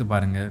ஸ்டார்ட் எடுத்து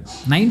பாருங்கள்.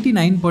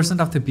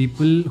 99% of the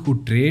people who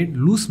trade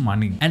loose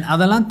money. And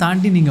அதெல்லாம்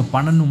தாண்டி நீங்கள்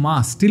பண்ணணுமா,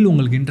 ஸ்டில்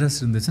உங்களுக்கு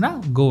இன்ட்ரெஸ்ட் இருந்துச்சுன்னா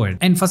go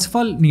ahead. And first of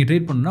all நீங்கள்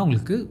ட்ரேட் பண்ணணும்னா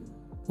உங்களுக்கு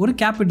ஒரு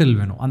கேபிட்டல்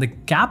வேணும். அந்த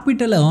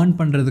கேபிட்டலை ஏர்ன்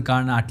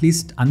பண்ணுறதுக்கான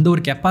அட்லீஸ்ட் அந்த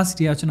ஒரு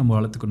கெப்பாசிட்டியாச்சும் நம்ம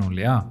வளர்த்துக்கணும்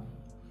இல்லையா?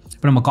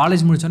 இப்போ நம்ம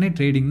college முடித்தோடனே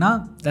ட்ரேடிங்னா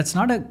that's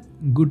not a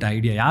good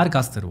idea. யார்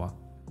காசு தருவா?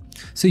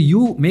 So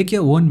you make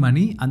your own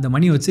money. அந்த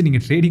மணியை வச்சு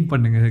நீங்கள் ட்ரேடிங்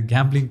பண்ணுங்கள்,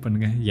 கேம்பிளிங்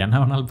பண்ணுங்கள், என்ன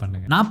வேணாலும்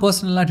பண்ணுங்கள். நான்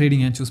பர்சனலாக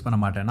ட்ரேடிங் ஏன் சூஸ் பண்ண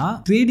மாட்டேன்னா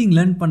ட்ரேடிங்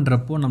லேர்ன்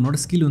பண்ணுறப்போ நம்மளோட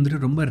ஸ்கில் வந்துட்டு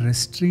ரொம்ப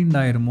ரெஸ்ட்ரெயின்ட்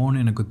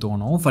ஆயிருமோன்னு எனக்கு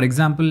தோணும். ஃபார்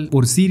எக்ஸாம்பிள்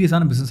ஒரு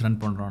சீரியஸான பிஸ்னஸ் ரன்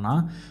பண்ணுறோன்னா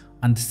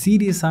அந்த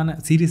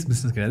சீரியஸ்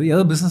பிஸ்னஸ் கிடையாது,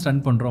 ஏதோ பிஸ்னஸ்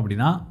ரன் பண்ணுறோம்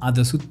அப்படின்னா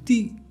அதை சுற்றி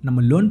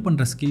நம்ம லேர்ன்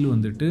பண்ணுற ஸ்கில்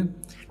வந்துட்டு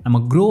நம்ம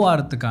க்ரோ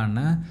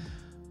ஆகிறதுக்கான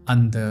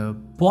அந்த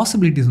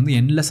பாசிபிலிட்டிஸ் வந்து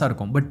என்லெஸ்ஸாக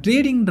இருக்கும். பட்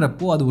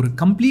ட்ரேடிங்கிறப்போ அது ஒரு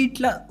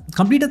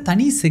கம்ப்ளீட்டாக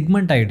தனி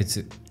செக்மெண்ட்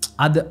ஆகிடுச்சு.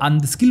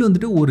 அந்த ஸ்கில்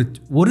வந்துட்டு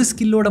ஒரு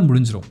ஸ்கில்லோட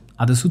முடிஞ்சிடும்.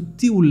 அதை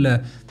சுற்றி உள்ள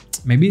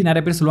மேபி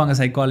நிறைய பேர் சொல்லுவாங்க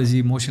சைக்காலஜி,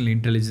 இமோஷனல்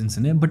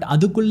இன்டெலிஜென்ஸ்னு, பட்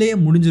அதுக்குள்ளேயே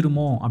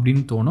முடிஞ்சிருமோ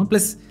அப்படின்னு தோணும்.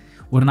 ப்ளஸ்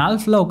ஒரு நாள்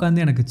ஃபுல்லாக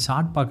உட்காந்து எனக்கு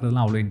சார்ட்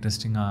பார்க்குறதுலாம் அவ்வளோ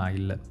இன்ட்ரெஸ்டிங்காக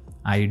இல்லை.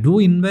 I do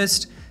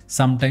invest,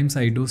 sometimes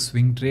I do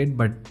swing trade,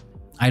 but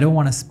I don't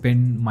want to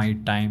spend my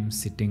time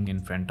sitting in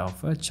front of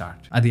a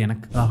chart. அது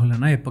எனக்கு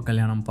ராகுல்னா எப்போ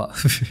கல்யாணம்ப்பா?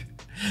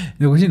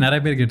 இந்த கொஸ்டின்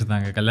நிறைய பேர்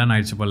கேட்டிருந்தாங்க. கல்யாணம்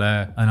ஆயிடுச்சு போல்,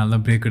 அதனால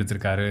தான் பிரேக்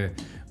எடுத்திருக்காரு,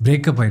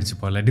 பிரேக்கப் ஆயிடுச்சு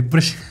போல்,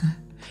 depression.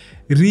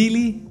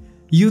 Really?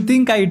 You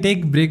think I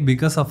take break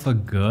because of a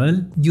girl?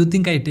 You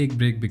think I take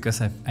break because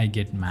I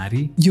get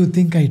married? You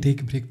think I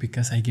take break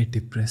because I get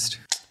depressed?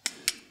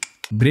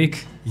 Break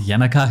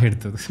எனக்காக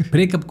எடுத்தது.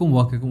 பிரேக்கப்புக்கும்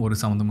ஒர்க்குக்கும் ஒரு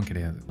சம்மந்தமும்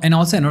கிடையாது. And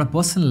also என்னோட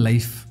personal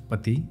life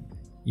பற்றி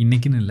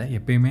இன்றைக்கின்னு இல்லை,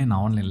 எப்போயுமே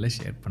நான் ஆன்லைனில்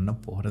ஷேர் பண்ண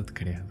போகிறது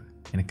கிடையாது.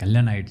 எனக்கு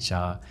கல்யாணம் ஆகிடுச்சா,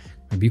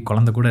 மேபி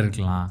குழந்தை கூட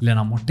இருக்கலாம், இல்லை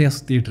நான் மொட்டையாக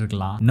சுற்றிட்டு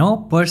இருக்கலாம். No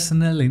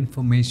personal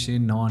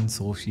information on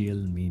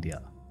social media.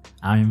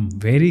 I am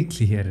very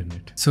clear in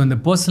it. So இந்த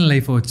பர்சனல்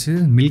லைஃப்பை வச்சு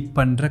மில்க்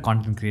பண்ணுற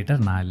கான்டென்ட்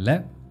க்ரியேட்டர் நான் இல்லை.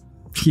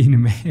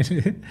 இனிமேல்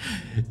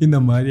இந்த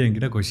மாதிரி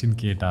என்கிட்ட கொஷின்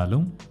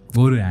கேட்டாலும்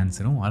ஒரு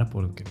ஆன்சரும்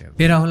வரப்போகிறது கிடையாது.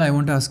 Hey Rahul, I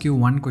want to ask you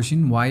one question.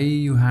 Why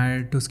you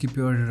had to skip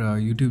your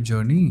YouTube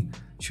journey?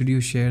 Should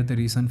you share the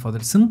reason for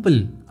that? Simple.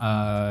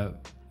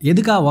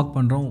 எதுக்காக ஒர்க்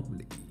பண்ணுறோம்?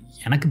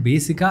 எனக்கு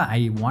பேசிக்காக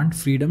I want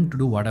freedom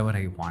to two what ever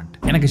I want.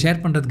 எனக்கு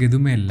share பண்ணுறதுக்கு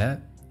எதுவுமே இல்லை.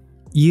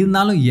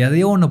 இருந்தாலும்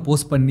எதையோ ஒன்று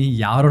போஸ்ட் பண்ணி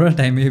யாரோட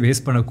டைமே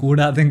வேஸ்ட்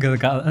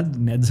பண்ணக்கூடாதுங்கிறதுக்காக தான்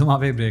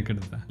நிஜமாகவே பிரேக்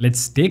எடுத்தேன்.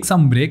 Let's take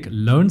some break,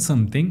 learn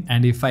something,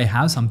 and if I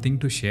have something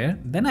to share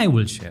then I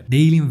will share.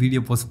 டெய்லியும்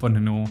வீடியோ போஸ்ட்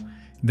பண்ணணும்,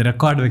 இந்த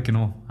ரெக்கார்ட்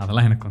வைக்கணும்,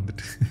 அதெல்லாம் எனக்கு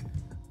வந்துட்டு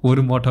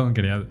ஒரு மோட்டோவும்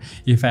கிடையாது.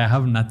 If I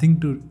have nothing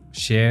to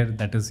share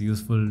that is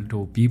useful to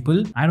people,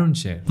 I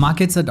don't share.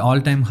 Markets at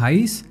all time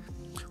highs.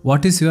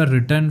 What is your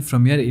return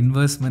from your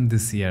investment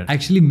this year? I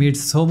actually made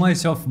so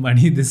much of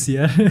money this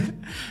year.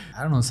 I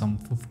don't know, some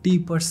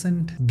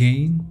 50%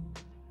 gain.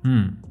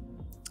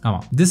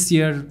 ஆமாம், this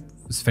year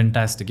is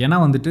fantastic. ஏன்னா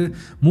வந்துட்டு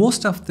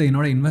most of the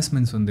என்னோட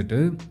investments வந்துட்டு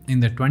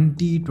இந்த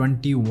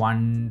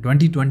 2021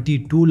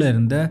 2022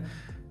 இருந்த,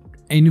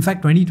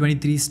 in fact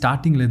 2023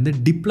 ஸ்டார்டிங்லேருந்து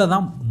டிப்பில்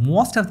தான்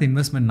மோஸ்ட் ஆஃப் த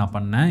இன்வெஸ்ட்மெண்ட் நான்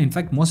பண்ணேன்.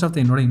 இன்ஃபேக்ட் மோஸ்ட் ஆஃப் த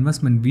என்னோட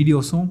இன்வெஸ்ட்மெண்ட்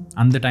வீடியோஸும்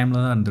அந்த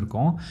டைமில் தான்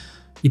இருந்திருக்கும்.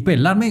 இப்போ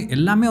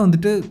எல்லாமே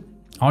வந்துட்டு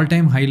ஆல்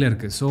டைம் ஹையில்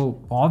இருக்குது. ஸோ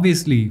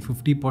ஆப்வியஸ்லி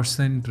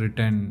 50%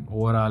 ரிட்டர்ன்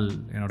ஓவரால்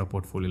என்னோட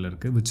போர்ட்ஃபோலியோவில்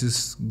இருக்குது, which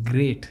is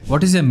great.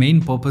 What is your main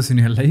purpose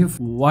in your life?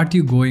 What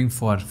you going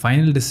for?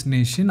 Final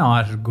destination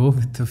R go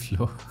with the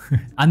flow?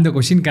 அந்த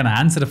கொஷினுக்கான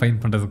ஆன்சரை ஃபைன்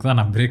பண்ணுறதுக்கு தான்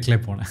நான் பிரேக்ல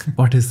போனேன்.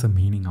 What is the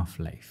meaning of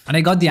life? And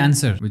I got the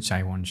answer which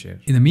I want share.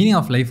 இந்த meaning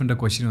of லைஃப்ன்ற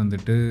question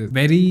வந்துட்டு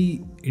very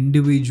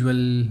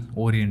individual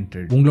orient.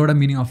 உங்களோட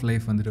meaning of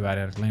life வந்துட்டு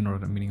வேறையாக இருக்கலாம்,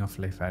 என்னோட மீனிங் ஆஃப்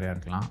லைஃப் வேறையாக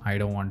இருக்கலாம். I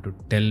don't want to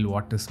tell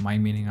what is my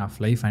meaning of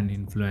life and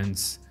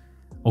influence,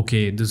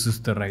 okay, this is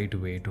the right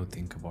way to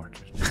think about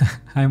it.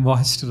 I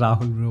watched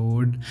Rahul bro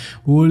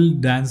old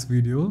dance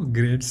video,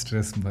 great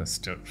stress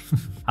buster.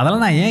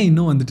 அதெல்லாம் நான் ஏன்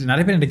இன்னும் வந்துட்டு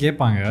நிறைய பேர் என்கிட்ட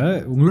கேட்பாங்க,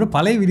 உங்களோட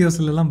பழைய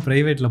வீடியோஸ்லாம்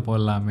ப்ரைவேட்டில்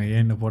போடலாமே,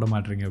 ஏன் என்ன போட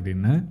மாட்டேறீங்க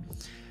அப்படின்னு.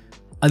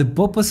 அது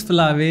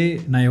பர்பஸ்ஃபுல்லாகவே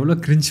நான் எவ்வளோ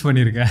கிரிஞ்ச்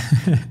பண்ணியிருக்கேன்,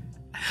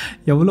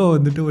 எவ்வளோ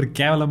வந்துட்டு ஒரு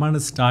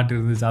கேவலமான ஸ்டார்ட்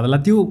இருந்துச்சு,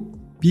 அதெல்லாத்தையும்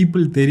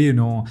பீப்புள்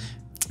தெரியணும்.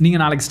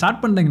 நீங்கள் நாளைக்கு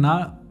ஸ்டார்ட் பண்ணுறீங்கன்னா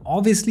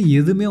ஆப்வியஸ்லி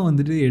எதுவுமே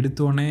வந்துட்டு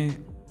எடுத்தோடனே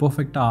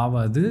பர்ஃபெக்டாக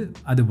ஆகாது,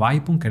 அது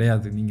வாய்ப்பும்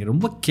கிடையாது. நீங்கள்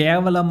ரொம்ப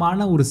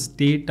கேவலமான ஒரு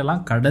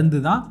ஸ்டேட்டெல்லாம் கடந்து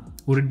தான்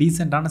ஒரு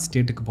டீசெண்டான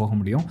ஸ்டேட்டுக்கு போக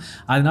முடியும்.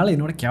 அதனால்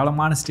என்னோடய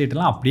கேவலமான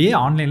ஸ்டேட்டெல்லாம் அப்படியே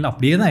ஆன்லைனில்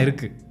அப்படியே தான்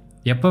இருக்குது.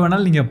 எப்போ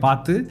வேணாலும் நீங்கள்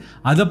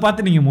அதை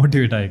பார்த்து நீங்கள்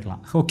மோட்டிவேட்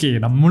ஆகிக்கலாம். ஓகே,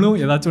 நம்மளும்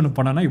ஏதாச்சும் ஒன்று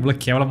பண்ணோன்னா இவ்வளோ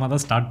கேவலமாக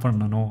தான் ஸ்டார்ட்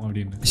பண்ணணும்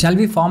அப்படின்னு. Shall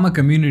we form a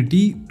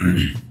community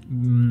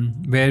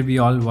where we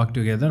all work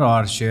together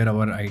R share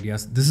our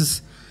ideas? This is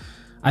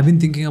I've been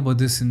thinking about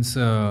this since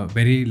a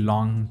very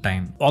long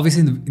time.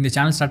 Obviously இந்த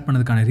சேனல் ஸ்டார்ட்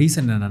பண்ணதுக்கான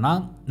ரீசன் என்னென்னா,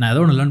 நான்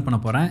ஏதோ ஒன்று learn பண்ண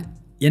போகிறேன்,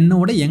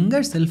 என்னோட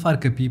எங்கள் செல்ஃபாக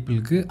இருக்க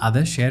பீப்புளுக்கு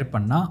அதை ஷேர்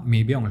பண்ணால்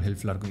மேபி அவங்களுக்கு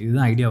ஹெல்ப்ஃபுல்லாக இருக்கும்.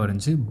 இதுதான் ஐடியா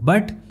வந்துச்சு.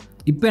 பட்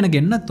இப்போ எனக்கு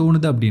என்ன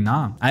தோணுது அப்படின்னா,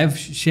 I have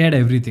shirt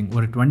every thing.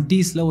 ஒரு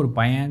 20s ஒரு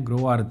பையன்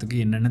க்ரோ ஆகிறதுக்கு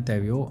என்னென்ன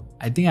தேவையோ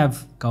I think I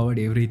have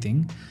covert every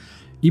thing.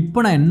 இப்போ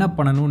நான் என்ன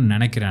பண்ணணும்னு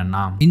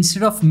நினைக்கிறேன்னா,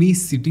 instead of me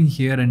sitting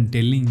here and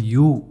telling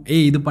you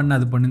இது பண்ணு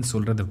அது பண்ணுன்னு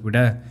சொல்கிறத விட,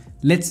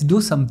 let's do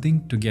something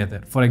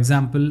together. For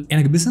example,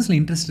 எனக்கு பிஸ்னஸில்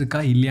இன்ட்ரெஸ்ட் இருக்கா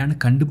இல்லையான்னு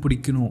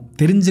கண்டுபிடிக்கணும்,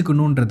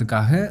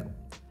 தெரிஞ்சுக்கணுன்றதுக்காக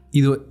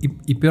இது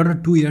இப்போயோட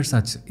 2 years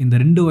ஆச்சு. இந்த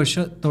 2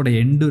 வருஷத்தோட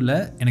எண்டில்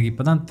எனக்கு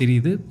இப்போ தான்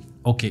தெரியுது,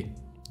 okay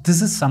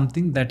this is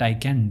something that I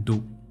can do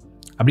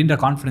அப்படின்ற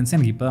கான்ஃபிடென்ஸ்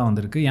எனக்கு இப்போ தான்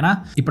வந்திருக்கு. ஏன்னா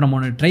இப்போ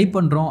நம்ம ஒன்று ட்ரை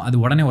பண்ணுறோம், அது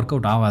உடனே ஒர்க்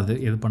அவுட் ஆகாது.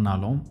 எது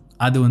பண்ணாலும்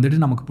அது வந்துட்டு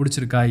நமக்கு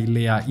பிடிச்சிருக்கா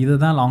இல்லையா, இதை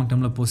தான் லாங்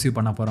டேர்மில் பர்சியூ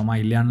பண்ண போகிறோமா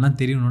இல்லையான்லாம்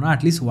தெரியணும்னா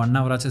அட்லீஸ்ட் 1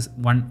 hour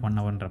ஒன்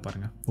ஹவர்ன்ற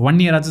பாருங்க 1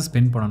 year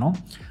ஸ்பெண்ட் பண்ணணும்.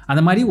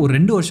 அந்த மாதிரி ஒரு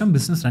 2 வருஷம்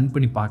பிஸ்னஸ் ரன்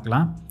பண்ணி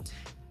பார்க்கலாம்.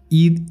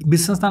 இது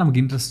பிஸ்னஸ் தான்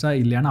நமக்கு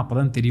இன்ட்ரெஸ்ட்டாக இல்லையான்னு அப்போ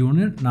தான்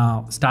தெரியும்னு நான்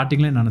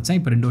ஸ்டார்டிங்லேயே நினச்சேன்.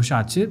 இப்போ 2 வருஷம்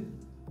ஆச்சு.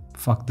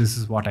 fuck, this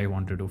is what I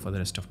want to do for the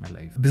rest of my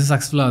life. Business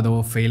successful ஆகுதோ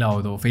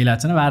ஃபெயில்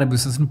ஆச்சுன்னா வேறு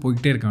பிஸ்னஸ்னு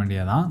போய்கிட்டே இருக்க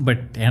வேண்டியதான்.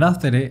 But end of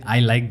the day I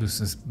like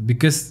business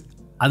because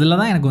அதில்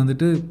தான் எனக்கு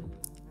வந்துட்டு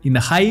இந்த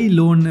ஹை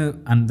லோன்னு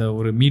அந்த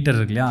ஒரு மீட்டர்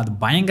இருக்கு இல்லையா, அது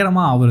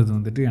பயங்கரமாக ஆகுறது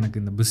வந்துட்டு எனக்கு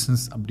இந்த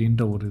பிஸ்னஸ்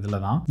அப்படின்ற ஒரு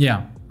இதில் தான்.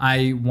 I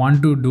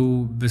want to do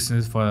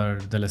business for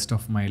the rest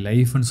of my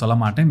லைஃப்னு சொல்ல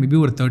மாட்டேன். மேபி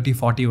ஒரு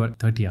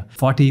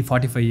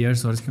 40-45 years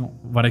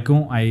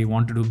வரைக்கும் I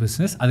want to do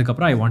business.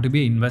 அதுக்கப்புறம் I want to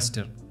be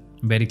investor.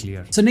 Very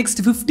clear. So next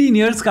 15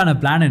 yearsக்கான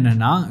plan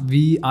என்னன்னா,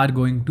 we are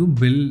going to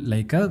build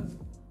like a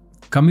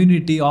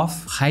community of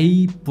high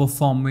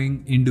performing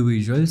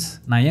individuals.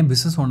 நான் ஏன்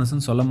business owners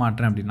சொல்ல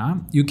மாட்டேன் அப்படின்னா,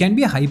 you can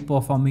be a high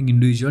performing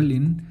individual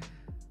in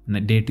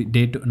day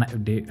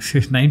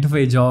 9 to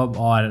 5 job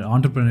or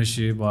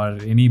entrepreneurship or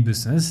any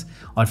business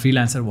or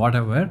freelancer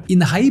whatever.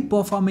 இந்த high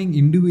performing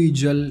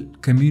individual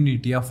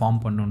community-யா form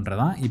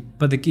பண்ணுன்றதான்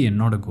இப்போதைக்கு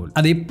என்னோட கோல்.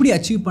 அதை எப்படி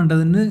அச்சீவ்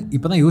பண்ணுறதுன்னு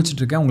இப்போ தான்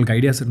யோசிச்சுட்டு இருக்கேன். உங்களுக்கு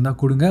ஐடியாஸ் இருந்தால்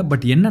கொடுங்க.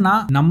 பட் என்னன்னா,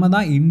 நம்ம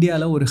தான்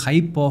இந்தியாவில் ஒரு ஹை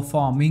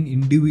பர்ஃபார்மிங்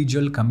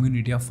இண்டிவிஜுவல்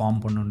கம்யூனிட்டியாக ஃபார்ம்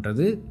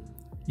பண்ணுன்றது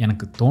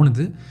எனக்கு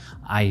தோணுது.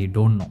 I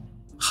don't know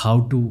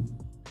how to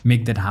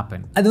make that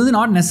happen. அது வந்து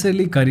not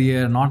necessarily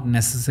career, not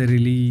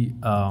necessarily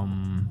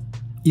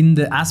இந்த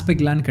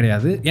ஆஸ்பெக்ட்லான்னு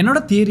கிடையாது. என்னோட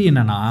தியரி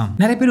என்னன்னா,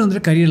 நிறைய பேர்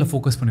வந்துட்டு கரியரில்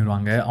ஃபோக்கஸ்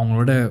பண்ணிடுவாங்க,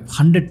 அவங்களோட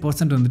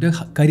 100% வந்துட்டு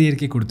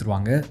கரியருக்கே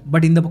கொடுத்துருவாங்க.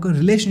 பட் இந்த பக்கம்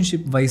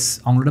ரிலேஷன்ஷிப் வைஸ்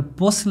அவங்களோட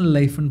பர்சனல்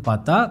லைஃப்னு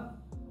பார்த்தா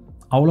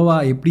அவ்வளோவா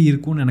எப்படி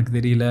இருக்கும்னு எனக்கு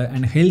தெரியல.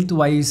 And health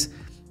wise,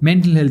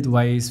 mental health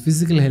wise,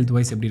 physical health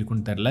wise எப்படி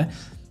இருக்குன்னு தெரில.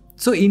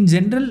 So in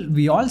general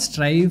we all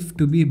strive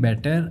to be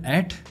better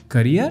at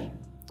career,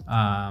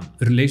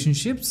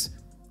 relationships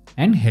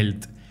and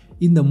health.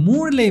 இந்த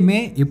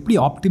மூணுலேயுமே எப்படி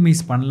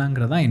ஆப்டிமைஸ்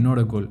பண்ணலாங்கிறதான்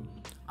என்னோட கோல்.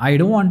 I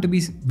don't want to be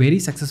very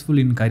successful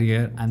in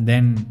career and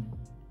then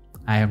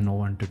I have no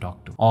one to talk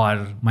to, or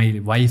my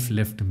wife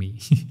left me,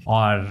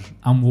 or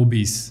I'm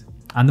obese.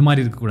 அந்த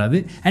மாதிரி இருக்கக்கூடாது.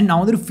 And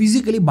நான் வந்துட்டு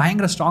physically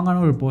பயங்கர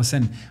ஸ்ட்ராங்கான ஒரு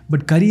பர்சன்,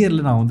 பட்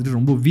கரியரில் நான் வந்துட்டு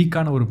ரொம்ப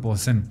வீக்கான ஒரு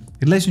பர்சன்,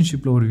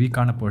 ரிலேஷன்ஷிப்பில் ஒரு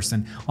வீக்கான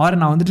பர்சன், ஆர்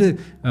நான் வந்துட்டு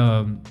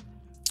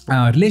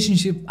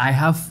relationship I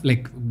have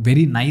like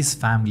very nice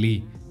family,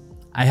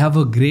 I have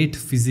a great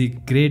physique,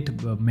 great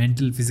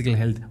mental physical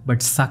health, but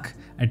suck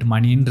at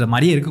moneyன்ற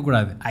மாதிரியே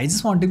இருக்கக்கூடாது. I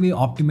just want to be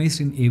optimized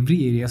in every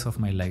areas of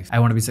my life. I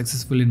want to be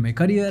successful in my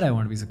career, I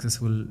want to be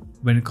successful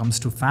when it comes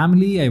to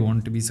family, I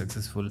want to be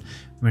successful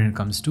when it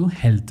comes to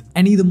health.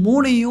 And இது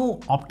மூணையும்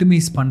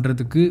optimise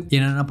பண்ணுறதுக்கு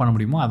என்னென்ன பண்ண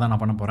முடியுமோ அதான்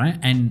நான் பண்ண போகிறேன்.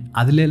 அண்ட்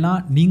அதுலலாம்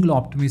நீங்களும்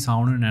ஆப்டிமைஸ்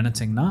ஆகணும்னு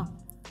நினச்சிங்கன்னா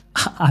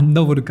அந்த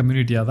ஒரு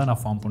கம்யூனிட்டியாக தான்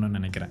நான் ஃபார்ம் பண்ணணும்னு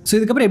நினைக்கிறேன். ஸோ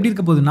இதுக்கப்புறம் எப்படி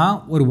இருக்க போகுதுன்னா,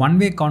 ஒரு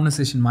 1-way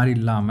கான்வர்சேஷன் மாதிரி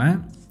இல்லாமல்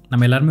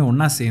நம்ம எல்லாருமே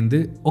ஒன்றா சேர்ந்து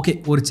ஓகே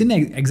ஒரு சின்ன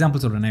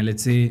எக்ஸாம்பிள் சொல்கிறேன்.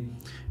 லெட்ஸ்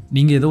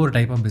நீங்கள் ஏதோ ஒரு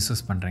டைப் ஆஃப்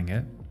பிஸ்னஸ் பண்ணுறீங்க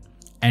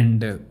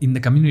அண்டு இந்த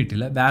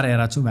கம்யூனிட்டியில் வேறு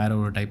யாராச்சும் வேறு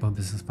ஒரு டைப் ஆஃப்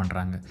பிஸ்னஸ்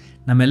பண்ணுறாங்க.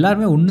 நம்ம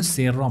எல்லாருமே ஒன்று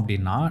சேர்றோம்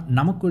அப்படின்னா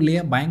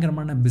நமக்குள்ளேயே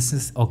பயங்கரமான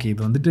பிஸ்னஸ் ஓகே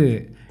இது வந்துட்டு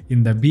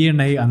இந்த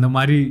பிஎன்ஐ அந்த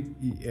மாதிரி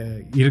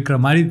இருக்கிற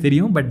மாதிரி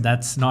தெரியும். But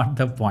that's not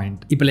the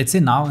point. இப்போ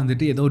லெட்ஸே நான்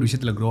வந்துட்டு ஏதோ ஒரு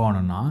விஷயத்தில் க்ரோ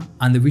ஆகணும்னா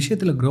அந்த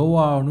விஷயத்தில் க்ரோ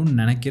ஆகணும்னு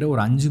நினைக்கிற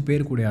ஒரு 5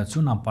 பேர்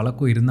கூடயாச்சும் நான்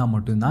பழக்கம் இருந்தால்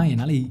மட்டும்தான்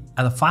என்னால்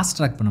அதை ஃபாஸ்ட்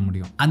ட்ராக் பண்ண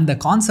முடியும். அந்த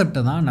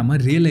கான்செப்டை தான்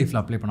நம்ம ரியல்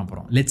லைஃப்பில் அப்ளை பண்ண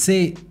போகிறோம்.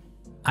 Let's say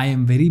I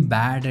am very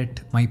bad at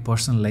my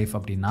personal life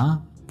அப்படின்னா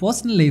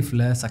பர்சனல்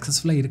லைஃப்பில்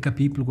சக்ஸஸ்ஃபுல்லாக இருக்க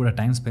பீப்புள் கூட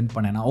டைம் ஸ்பெண்ட்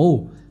பண்ணேன்னா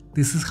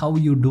this is how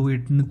you two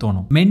இட்னு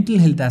தோணும். மென்டல்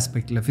ஹெல்த்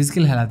ஆஸ்பெக்டில்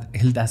ஃபிசிக்கல்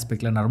ஹெல்த்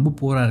ஆஸ்பெக்டில் நான் ரொம்ப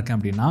பூராக இருக்கேன்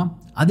அப்படின்னா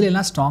அதில்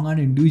எல்லாம் ஸ்ட்ராங்கான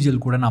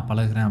இண்டிவிஜுவல் கூட நான்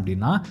பழகிறேன்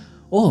அப்படின்னா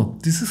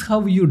this is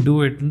how you two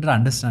இட்ன்ற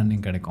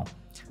understanding கிடைக்கும்.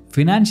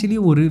 ஃபினான்ஷியலி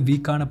ஒரு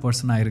வீக்கான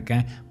பர்சனாக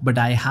இருக்கேன்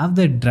but I have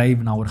the drive,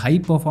 நான் ஒரு ஹை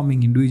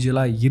பர்ஃபார்மிங்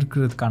இண்டிவிஜுவலாக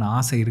இருக்கிறதுக்கான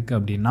ஆசை இருக்குது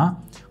அப்படின்னா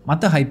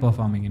மற்ற ஹை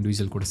பர்ஃபார்மிங்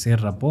இண்டிவிஜுவல் கூட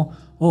சேர்றப்போ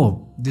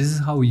this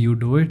is how you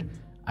do it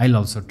I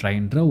also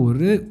ட்ரைன்ற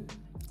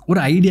ஒரு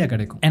ஐடியா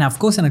கிடைக்கும். அண்ட்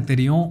அஃப்கோர்ஸ் எனக்கு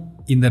தெரியும்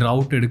இந்த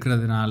ரவுட்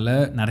எடுக்கிறதுனால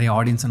நிறைய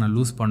ஆடியன்ஸை நான்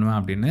லூஸ் பண்ணுவேன்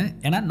அப்படின்னு.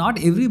 ஏன்னா not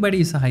everybody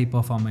is a high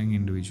performing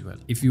individual.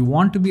 If you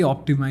want to be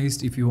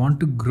optimised, if you want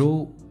to grow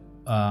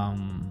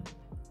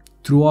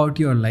throughout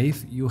your life,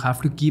 you have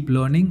to keep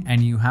learning and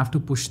you have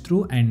to push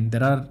through and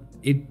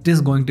it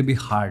is going to be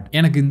hard.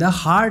 எனக்கு இந்த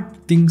heart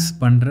things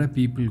பண்ணுற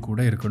people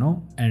கூட இருக்கணும்.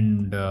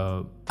 And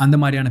அந்த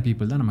மாதிரியான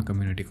people தான் நம்ம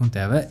கம்யூனிட்டிக்கும்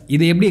தேவை.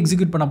 இதை எப்படி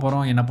எக்ஸிக்யூட் பண்ண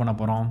போகிறோம், என்ன பண்ண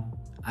போகிறோம்,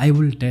 I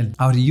will tell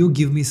or you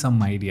give me some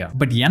idea.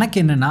 But எனக்கு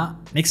என்னென்னா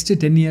நெக்ஸ்ட்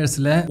 10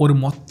 yearsல ஒரு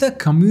மொத்த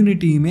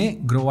கம்யூனிட்டியுமே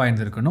grow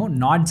ஆகிருந்துருக்கணும்.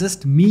 Not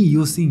just me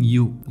using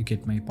you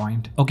get my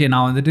point. Okay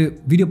நான் வந்துட்டு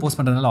வீடியோ போஸ்ட்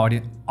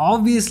பண்ணுறதுனால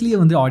ஆப்வியஸ்லி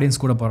வந்து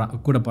ஆடியன்ஸ் கூட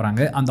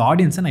போகிறாங்க. அந்த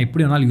ஆடியன்ஸை நான்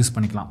எப்படி வேணாலும் யூஸ்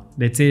பண்ணிக்கலாம்.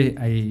 Let's say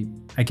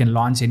I can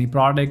launch any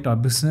product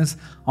or business,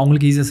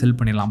 அவங்களுக்கு ஈஸியாக செல்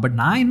பண்ணிடலாம். பட்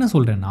நான் என்ன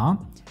சொல்கிறேன்னா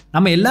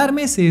நம்ம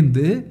எல்லாருமே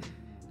சேர்ந்து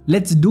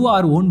let's do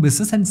our own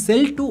business and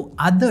sell to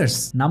others.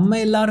 நம்ம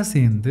எல்லாரும்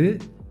சேர்ந்து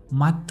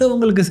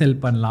மற்றவங்களுக்கு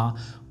செல் பண்ணலாம்.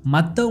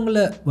 மற்றவங்கள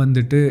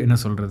வந்துட்டு என்ன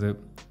சொல்கிறது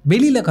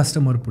வெளியில்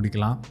கஸ்டமர்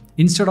பிடிக்கலாம்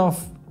instead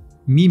of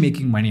me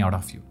making money out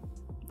of you.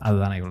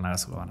 அதுதான் நான் இவ்வளோ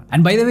நேரம் சொல்லுவாங்க.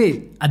 And by the way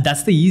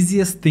that's the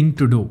easiest thing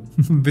to two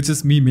which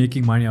is me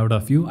making money out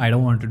of you. I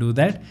don't want to do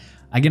that.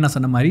 Again நான்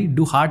சொன்ன மாதிரி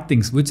two heart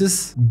things which is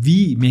we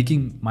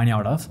making money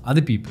out of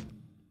other people.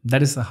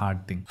 That is a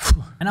heart thing.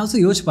 And also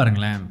யோசிச்சு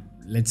பாருங்களேன்,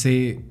 let's say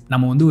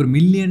நம்ம வந்து ஒரு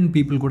million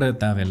people கூட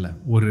தேவையில்லை,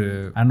 ஒரு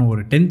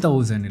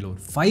 10,000 இல்லை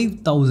ஒரு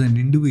 5,000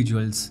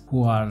 individuals who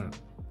are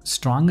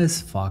strong as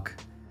fuck,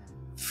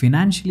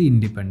 financially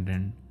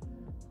independent,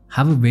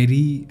 have a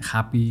very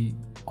happy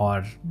or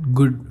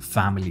good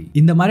family.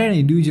 இந்த மாதிரியான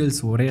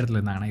இண்டிவிஜுவல்ஸ் ஒரே இடத்துல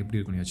இருந்தாங்கன்னா எப்படி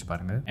இருக்குன்னு யோசிச்சு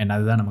பாருங்க. அண்ட்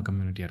அதுதான் நம்ம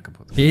கம்யூனிட்டியாக இருக்க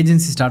போகுது.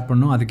 ஏஜென்சி ஸ்டார்ட்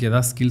பண்ணணும், அதுக்கு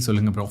ஏதாவது ஸ்கில்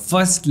சொல்லுங்க bro.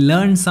 First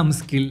learn some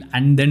skill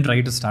and then try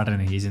to start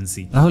an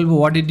agency. ராகுல்,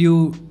 what did you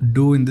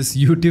two in this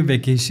YouTube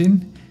vacation?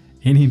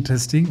 Any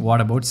interesting?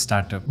 What about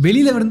start up?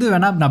 வெளியில் வந்து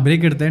வேணால் நான்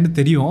பிரேக் எடுத்தேன்னு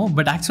தெரியும்,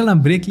 பட் ஆக்சுவலாக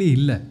நான் பிரேக்லேயே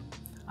இல்லை.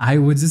 I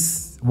was just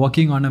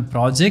working on a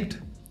project.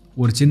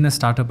 ஒரு சின்ன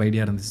ஸ்டார்ட் அப்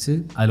ஐடியா இருந்துச்சு.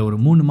 அதில் ஒரு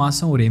 3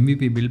 மாதம் ஒரு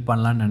MVP பில்ட்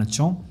பண்ணலான்னு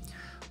நினச்சோம்.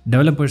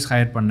 டெவலப்பர்ஸ்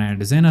ஹையர் பண்ணேன்,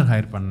 டிசைனர்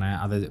ஹையர் பண்ணேன்.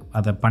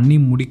 அதை பண்ணி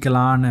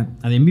முடிக்கலான்னு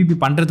அது MVP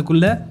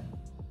பண்ணுறதுக்குள்ளே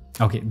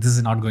okay this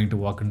is not going to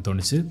ஒர்க்னு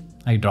தோணுச்சு.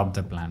 ஐ ட்ராப்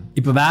த பிளான்.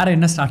 இப்போ வேறு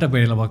என்ன ஸ்டார்ட் அப்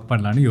ஐடியாவில் ஒர்க்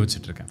பண்ணலான்னு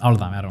யோசிச்சுட்ருக்கேன்.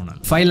 அவ்வளோதான், வேறு ஒன்றும்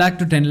இல்லை. 5 lakh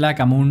to 10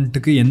 lakh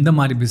அமௌண்ட்டுக்கு எந்த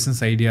மாதிரி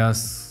பிஸ்னஸ்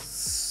ஐடியாஸ்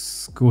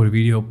ஒரு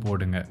வீடியோ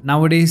போடுங்க.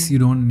 nowadays you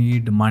don't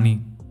need money.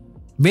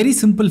 Very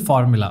simple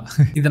formula.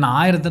 இதை நான்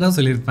 1000 தடவை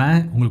சொல்லியிருப்பேன்.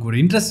 உங்களுக்கு ஒரு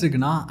இன்ட்ரெஸ்ட்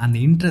இருக்குன்னா அந்த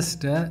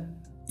இன்ட்ரெஸ்ட்டை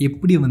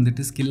எப்படி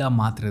வந்துட்டு ஸ்கில்லாக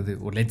மாற்றுறது.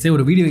 ஒரு லெட்ஸே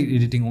ஒரு வீடியோ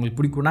எடிட்டிங் உங்களுக்கு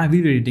பிடிக்கும்னா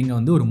வீடியோ எடிட்டிங்கை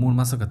வந்து ஒரு 3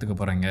 மாதம் கற்றுக்க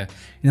போகிறீங்க.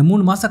 இந்த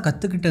 3 மாதம்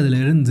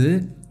கற்றுக்கிட்டதுலேருந்து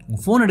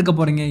உங்கள் ஃபோன் எடுக்க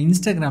போகிறீங்க.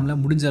 இன்ஸ்டாகிராமில்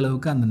முடிஞ்ச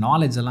அளவுக்கு அந்த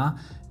நாலேஜெல்லாம்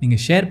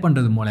நீங்கள் ஷேர்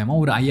பண்ணுறது மூலயமா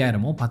ஒரு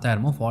 5000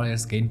 10,000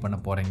 ஃபாலோவர்ஸ் கெயின் பண்ண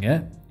போகிறீங்க.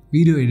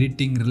 வீடியோ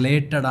எடிட்டிங்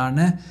ரிலேட்டடான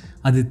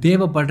அது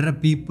தேவைப்படுற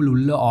பீப்புள்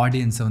உள்ள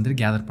ஆடியன்ஸை வந்துட்டு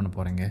கேதர் பண்ண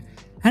போகிறீங்க.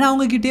 ஏன்னா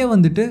அவங்கக்கிட்டே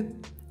வந்துட்டு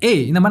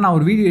இந்த மாதிரி நான்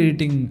ஒரு வீடியோ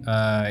எடிட்டிங்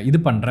இது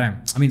பண்ணுறேன்,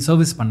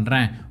 சர்வீஸ்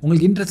பண்ணுறேன்,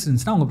 உங்களுக்கு இன்ட்ரெஸ்ட்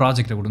இருந்துச்சுன்னா உங்கள்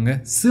ப்ராஜெக்டை கொடுங்க.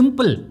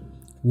 சிம்பிள்.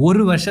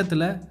 1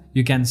 வருஷத்தில்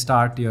you can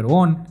start your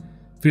own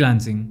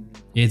freelancing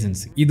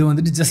agency. இது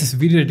வந்துட்டு ஜஸ்ட்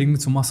வீடியோ எடிட்டிங்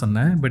சும்மா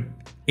சொன்னேன். But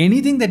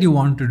anything that you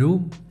want to do,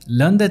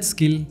 learn that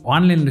skill,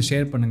 ஆன்லைனில்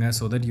ஷேர் பண்ணுங்கள்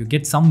so that you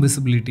get some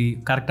visibility.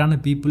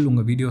 கரெக்டான பீப்புள்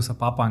உங்கள் வீடியோஸை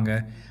பார்ப்பாங்க.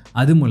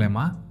 அது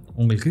மூலமா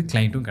உங்களுக்கு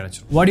கிளைண்ட்டும்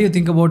கிடைச்சிடும். What you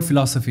think about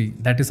philosophy?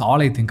 That is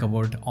all I think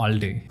about all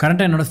day.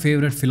 கரண்ட்டாக என்னோட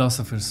ஃபேவரட்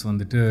ஃபிலாசபர்ஸ்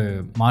வந்துட்டு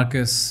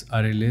மார்க்கஸ்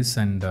அரேலியஸ்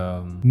அண்ட்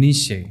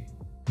நீஷே.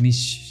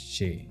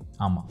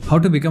 ஆமாம். How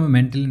to become a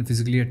mentally and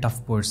physically a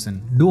tough person.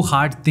 Two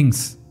heart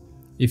things.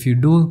 If you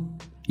two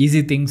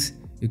easy things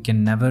you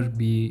can never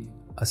be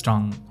a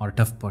strong or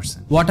tough person.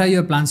 What are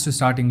your plans to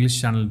start English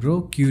channel, bro?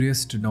 Curious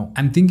to know.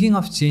 I'm thinking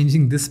of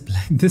changing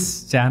this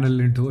channel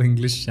into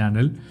English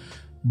channel.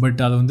 But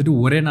அதை வந்துட்டு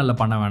ஒரே நாளில்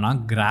பண்ண வேணாம்,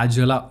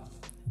 கிராஜுவலாக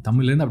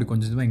தமிழ்லேருந்து அப்படி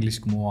கொஞ்சமாக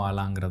இங்கிலீஷ்க்கு move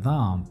ஆகலாங்கிறது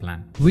தான்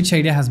plan. Which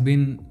idea has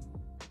been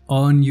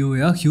earn you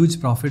a huge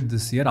profit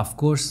this year? Of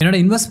course என்னோட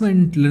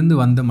இன்வெஸ்ட்மெண்ட்லேருந்து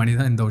வந்த மணி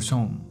தான் இந்த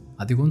வருஷம்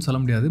அதிகம்னு சொல்ல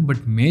முடியாது,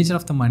 but major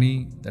of the money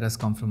that has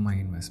come from my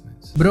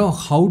investments. Bro,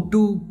 how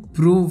to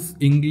prove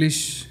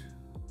English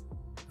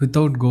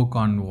without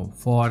GoConvo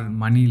for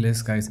moneyless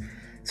guys?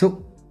 So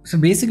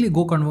basically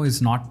GoConvo is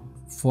not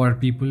for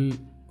people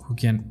who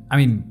can, I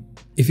mean,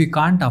 if you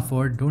can't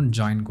afford, don't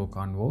join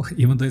GoConvo.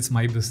 Even though it's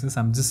my business,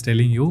 I'm just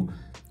telling you,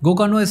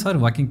 GoConvo is for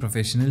working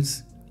professionals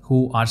who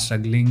are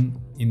struggling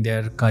in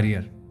their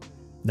career.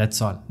 That's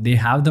all. They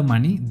have the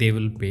money, they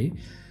will pay.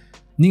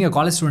 நீங்கள்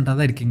college ஸ்டூடெண்ட்டாக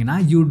தான் இருக்கீங்கன்னா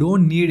you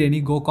don't need any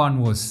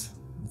GoConvos.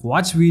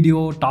 Watch video,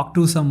 talk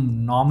to some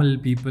normal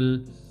people.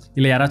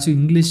 இல்லை யாராச்சும்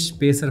English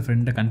பேசுகிற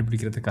ஃப்ரெண்டை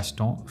கண்டுபிடிக்கிறது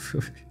கஷ்டம்,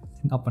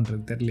 என்ன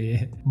பண்ணுறது தெரியலையே.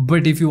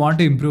 But if you want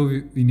to improve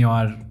in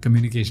your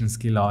communication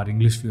skill R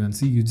English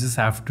fluency, you just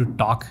have to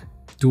talk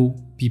to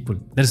people.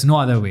 There is no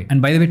other way.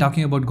 And by the way,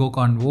 talking about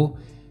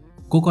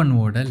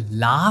GoConvoட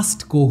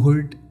last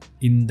கோஹோல்ட்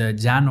இந்த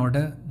ஜானோட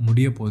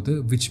முடிய போகுது,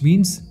 which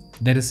means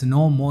there is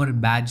no more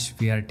batch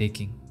we are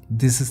taking.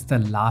 This is the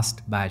last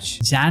batch.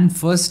 Jan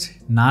 1st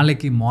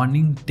நாளைக்கு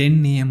morning 10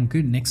 AM-க்கு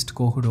next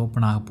கோஹோட்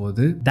open ஆக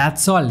போகுது.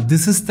 That's all.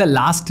 This is the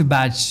last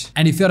batch.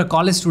 And if you're a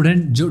college student,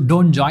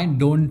 don't join.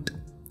 Don't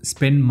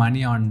spend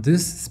money on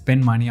this.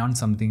 Spend money on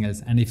something else.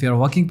 And if you're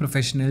working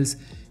professionals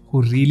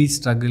who really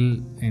struggle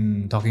in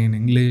talking in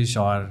English,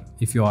 or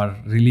if you are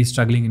really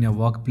struggling in your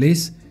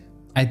workplace,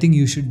 I think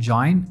you should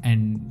join.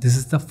 And this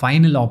is the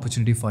final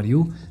opportunity for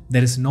you.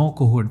 There is no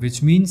cohort,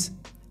 which means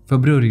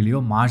ஃபெப்ரவரிலையோ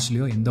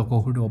மார்ச்லையோ எந்த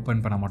கோஹோட்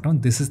open பண்ண மாட்டோம்.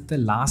 This is the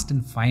last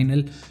and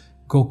final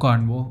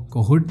GoConvo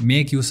கோஹோட்.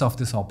 Make use of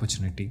this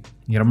opportunity.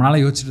 நீங்கள் ரொம்ப நாளாக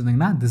யோசிச்சுட்டு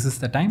இருந்தீங்கன்னா this is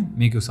the time,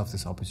 make use of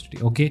this opportunity.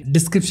 Okay,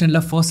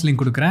 டிஸ்கிரிப்ஷனில் first link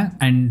கொடுக்குறேன்.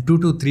 அண்ட் 2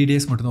 to 3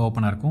 days மட்டும் தான்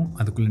ஓப்பனாக இருக்கும்.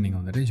 அதுக்குள்ளே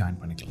நீங்கள் வந்துட்டு ஜாயின்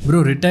பண்ணிக்கலாம். ப்ரோ,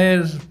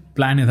 ரிட்டையர்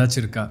பிளான்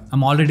ஏதாச்சும் இருக்கா?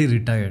 I'm already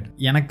retired.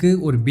 எனக்கு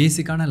ஒரு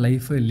பேசிக்கான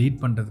லைஃப்பை லீட்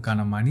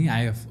பண்ணுறதுக்கான மணி I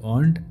have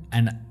earned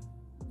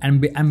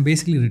and I'm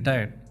basically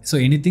retired.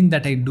 So anything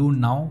that I two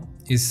now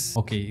is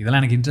okay,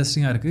 இதெல்லாம் எனக்கு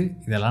இன்ட்ரெஸ்டிங்காக இருக்குது,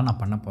 இதெல்லாம் நான்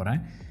பண்ண போகிறேன்.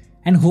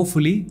 And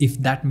hopefully if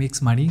that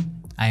makes money,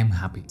 I am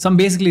happy. So I'm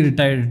basically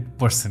retired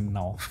person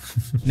now.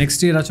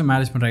 Next இயராச்சும்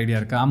marriage பண்ணுற idea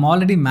இருக்கா? I'm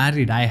already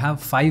married. I have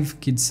 5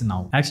 kids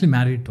now. Actually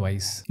married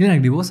twice. இது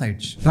எனக்கு டிவோர்ஸ்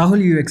ஆயிடுச்சு.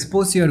 ராகுல், you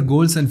expose your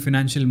goals and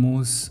financial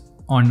moves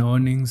on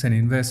earnings and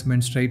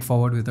investment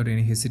straightforward without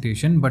any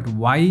hesitation, but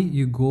why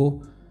you go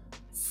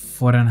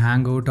for an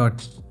hangout or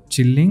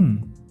chilling,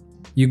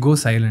 you go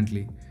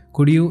silently?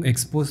 Could you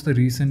expose the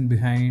reason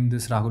behind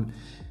this, Rahul?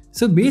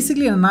 So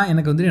basically என்னன்னா,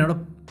 எனக்கு வந்துட்டு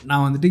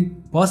நான் வந்துட்டு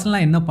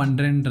பர்சனலாக என்ன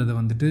பண்ணுறேன்றதை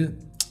வந்துட்டு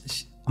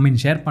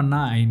share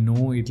பண்ணால் I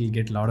know it will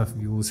get lot of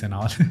views and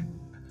all.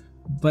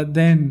 But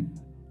then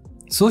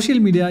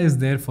social media is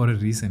there for a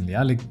reason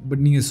இல்லையா? லைக்,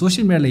 பட் நீங்கள்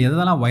சோஷியல் மீடியாவில்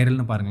எதெல்லாம்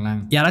வைரல்னு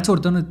பாருங்களேன். யாராச்சும்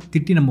ஒருத்தவங்க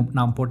திட்டி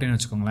நான் போட்டேன்னு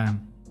வச்சுக்கோங்களேன்,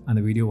 அந்த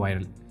வீடியோ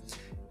வைரல்.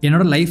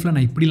 என்னோட லைஃப்பில்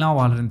நான் இப்படிலாம்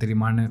வாழ்கிறேன்னு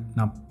தெரியுமான்னு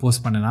நான்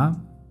போஸ்ட் பண்ணேன்னா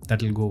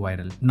that will go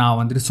viral. நான்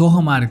வந்துட்டு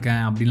சோகமாக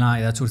இருக்கேன் அப்படிலாம்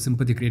ஏதாச்சும் ஒரு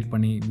சிம்பத்தி க்ரியேட்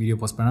பண்ணி வீடியோ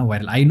போஸ்ட் பண்ணால்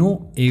viral. I know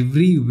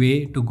every way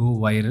to go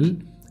viral.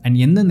 And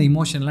எந்தெந்த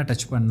இமோஷன்லாம்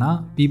டச் பண்ணால்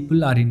பீப்புள்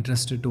ஆர்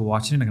இன்ட்ரெஸ்டட் டு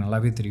வாட்ச்னு எனக்கு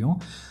நல்லாவே தெரியும்.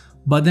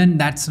 But then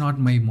that's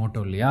not my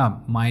Moto இல்லையா?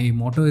 My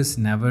Moto is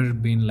never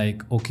been like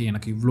okay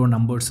எனக்கு இவ்வளோ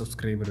நம்பர்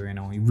சப்ஸ்கிரைபர்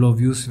வேணும், இவ்வளோ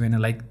வியூஸ்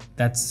வேணும். Like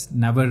that's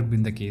never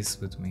bin the case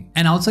with me.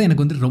 And also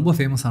எனக்கு வந்துட்டு ரொம்ப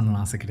ஃபேமஸ்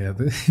ஆகணும்னு ஆசை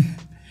கிடையாது.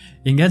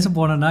 எங்கேயாச்சும்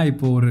போனேன்னா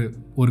இப்போ ஒரு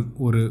ஒரு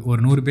ஒரு ஒரு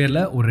 100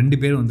 பேரில் ஒரு 2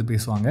 பேர் வந்து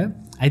பேசுவாங்க.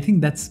 I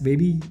think that's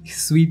very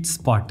sweet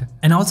spot.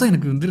 And also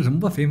எனக்கு வந்து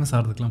ரொம்ப ஃபேமஸ்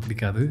ஆகிறதுக்குலாம்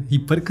பிடிக்காது.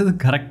 இப்போ இருக்கிறது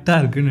கரெக்டாக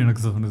இருக்குன்னு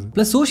எனக்கு தோணுது.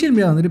 ப்ளஸ் சோஷியல்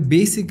மீடியா வந்துட்டு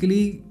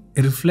basically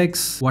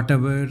reflects what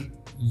ever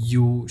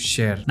you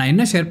share. நான்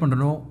என்ன ஷேர்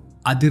பண்ணுறனோ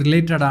அது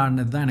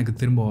ரிலேட்டடானது தான் எனக்கு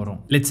திரும்ப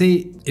வரும். Let's say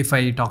if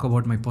I talk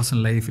about my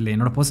personal life, இல்லை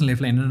என்னோட பர்சனல்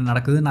லைஃப்பில் என்னென்ன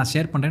நடக்குது நான்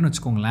ஷேர் பண்ணுறேன்னு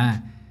வச்சுக்கோங்களேன்,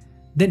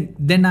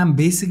 தென் I am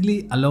basically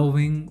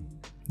allowing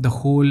the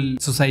whole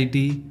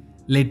society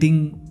letting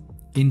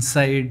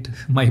inside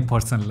my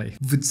personal life,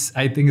 which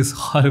I think is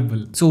horrible.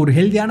 So ஒரு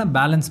ஹெல்த்தியான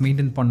பேலன்ஸ்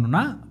மெயின்டைன்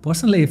பண்ணணும்னா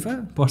பர்சனல் லைஃப்பை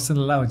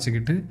பர்சனலாக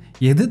வச்சுக்கிட்டு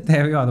எது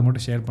தேவையோ அதை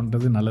மட்டும் ஷேர்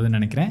பண்ணுறது நல்லதுன்னு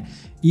நினைக்கிறேன்.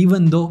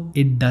 Even though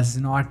it does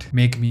not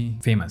make me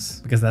famous,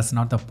 because that's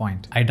not the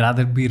point. IIT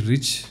rather B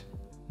rich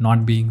not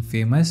being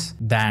famous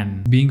than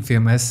being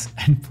famous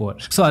and poor.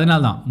 So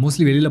அதனால தான்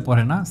மோஸ்ட்லி வெளியில்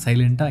போகிறேன்னா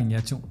சைலண்ட்டாக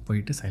எங்கேயாச்சும்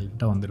போயிட்டு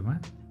சைலண்ட்டாக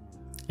வந்துடுவேன்.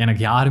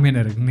 எனக்கு யாருமே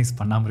என்ன ரெகக்னைஸ்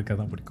பண்ணாமல்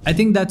இருக்க தான் பிடிக்கும். I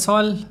think that's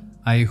all.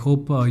 I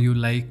hope you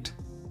liked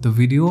the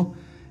video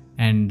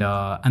and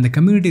அந்த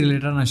கம்யூனிட்டி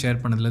ரிலேட்டடாக நான் ஷேர்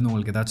பண்ணதுலேருந்து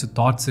உங்களுக்கு ஏதாச்சும்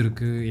தாட்ஸ்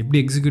இருக்குது, எப்படி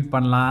எக்ஸிக்யூட்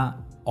பண்ணலாம்,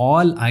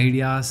 all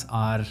ideas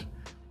are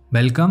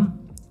welcome.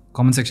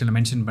 Comment செக்ஷனில்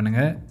மென்ஷன்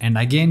பண்ணுங்கள். அண்ட்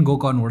அகெயின்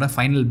GoConvoட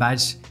ஃபைனல்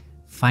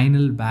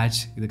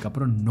பேட்ச்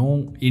இதுக்கப்புறம் நோ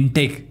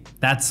இன்டேக்.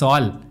 That's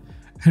all.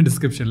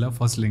 டிஸ்கிரிப்ஷனில்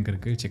ஃபர்ஸ்ட் லிங்க்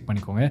இருக்குது, செக்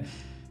பண்ணிக்கோங்க.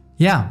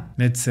 யா,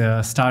 let's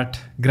start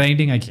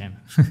grinding again.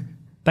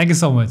 Thank you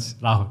so much,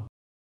 ராகுல்.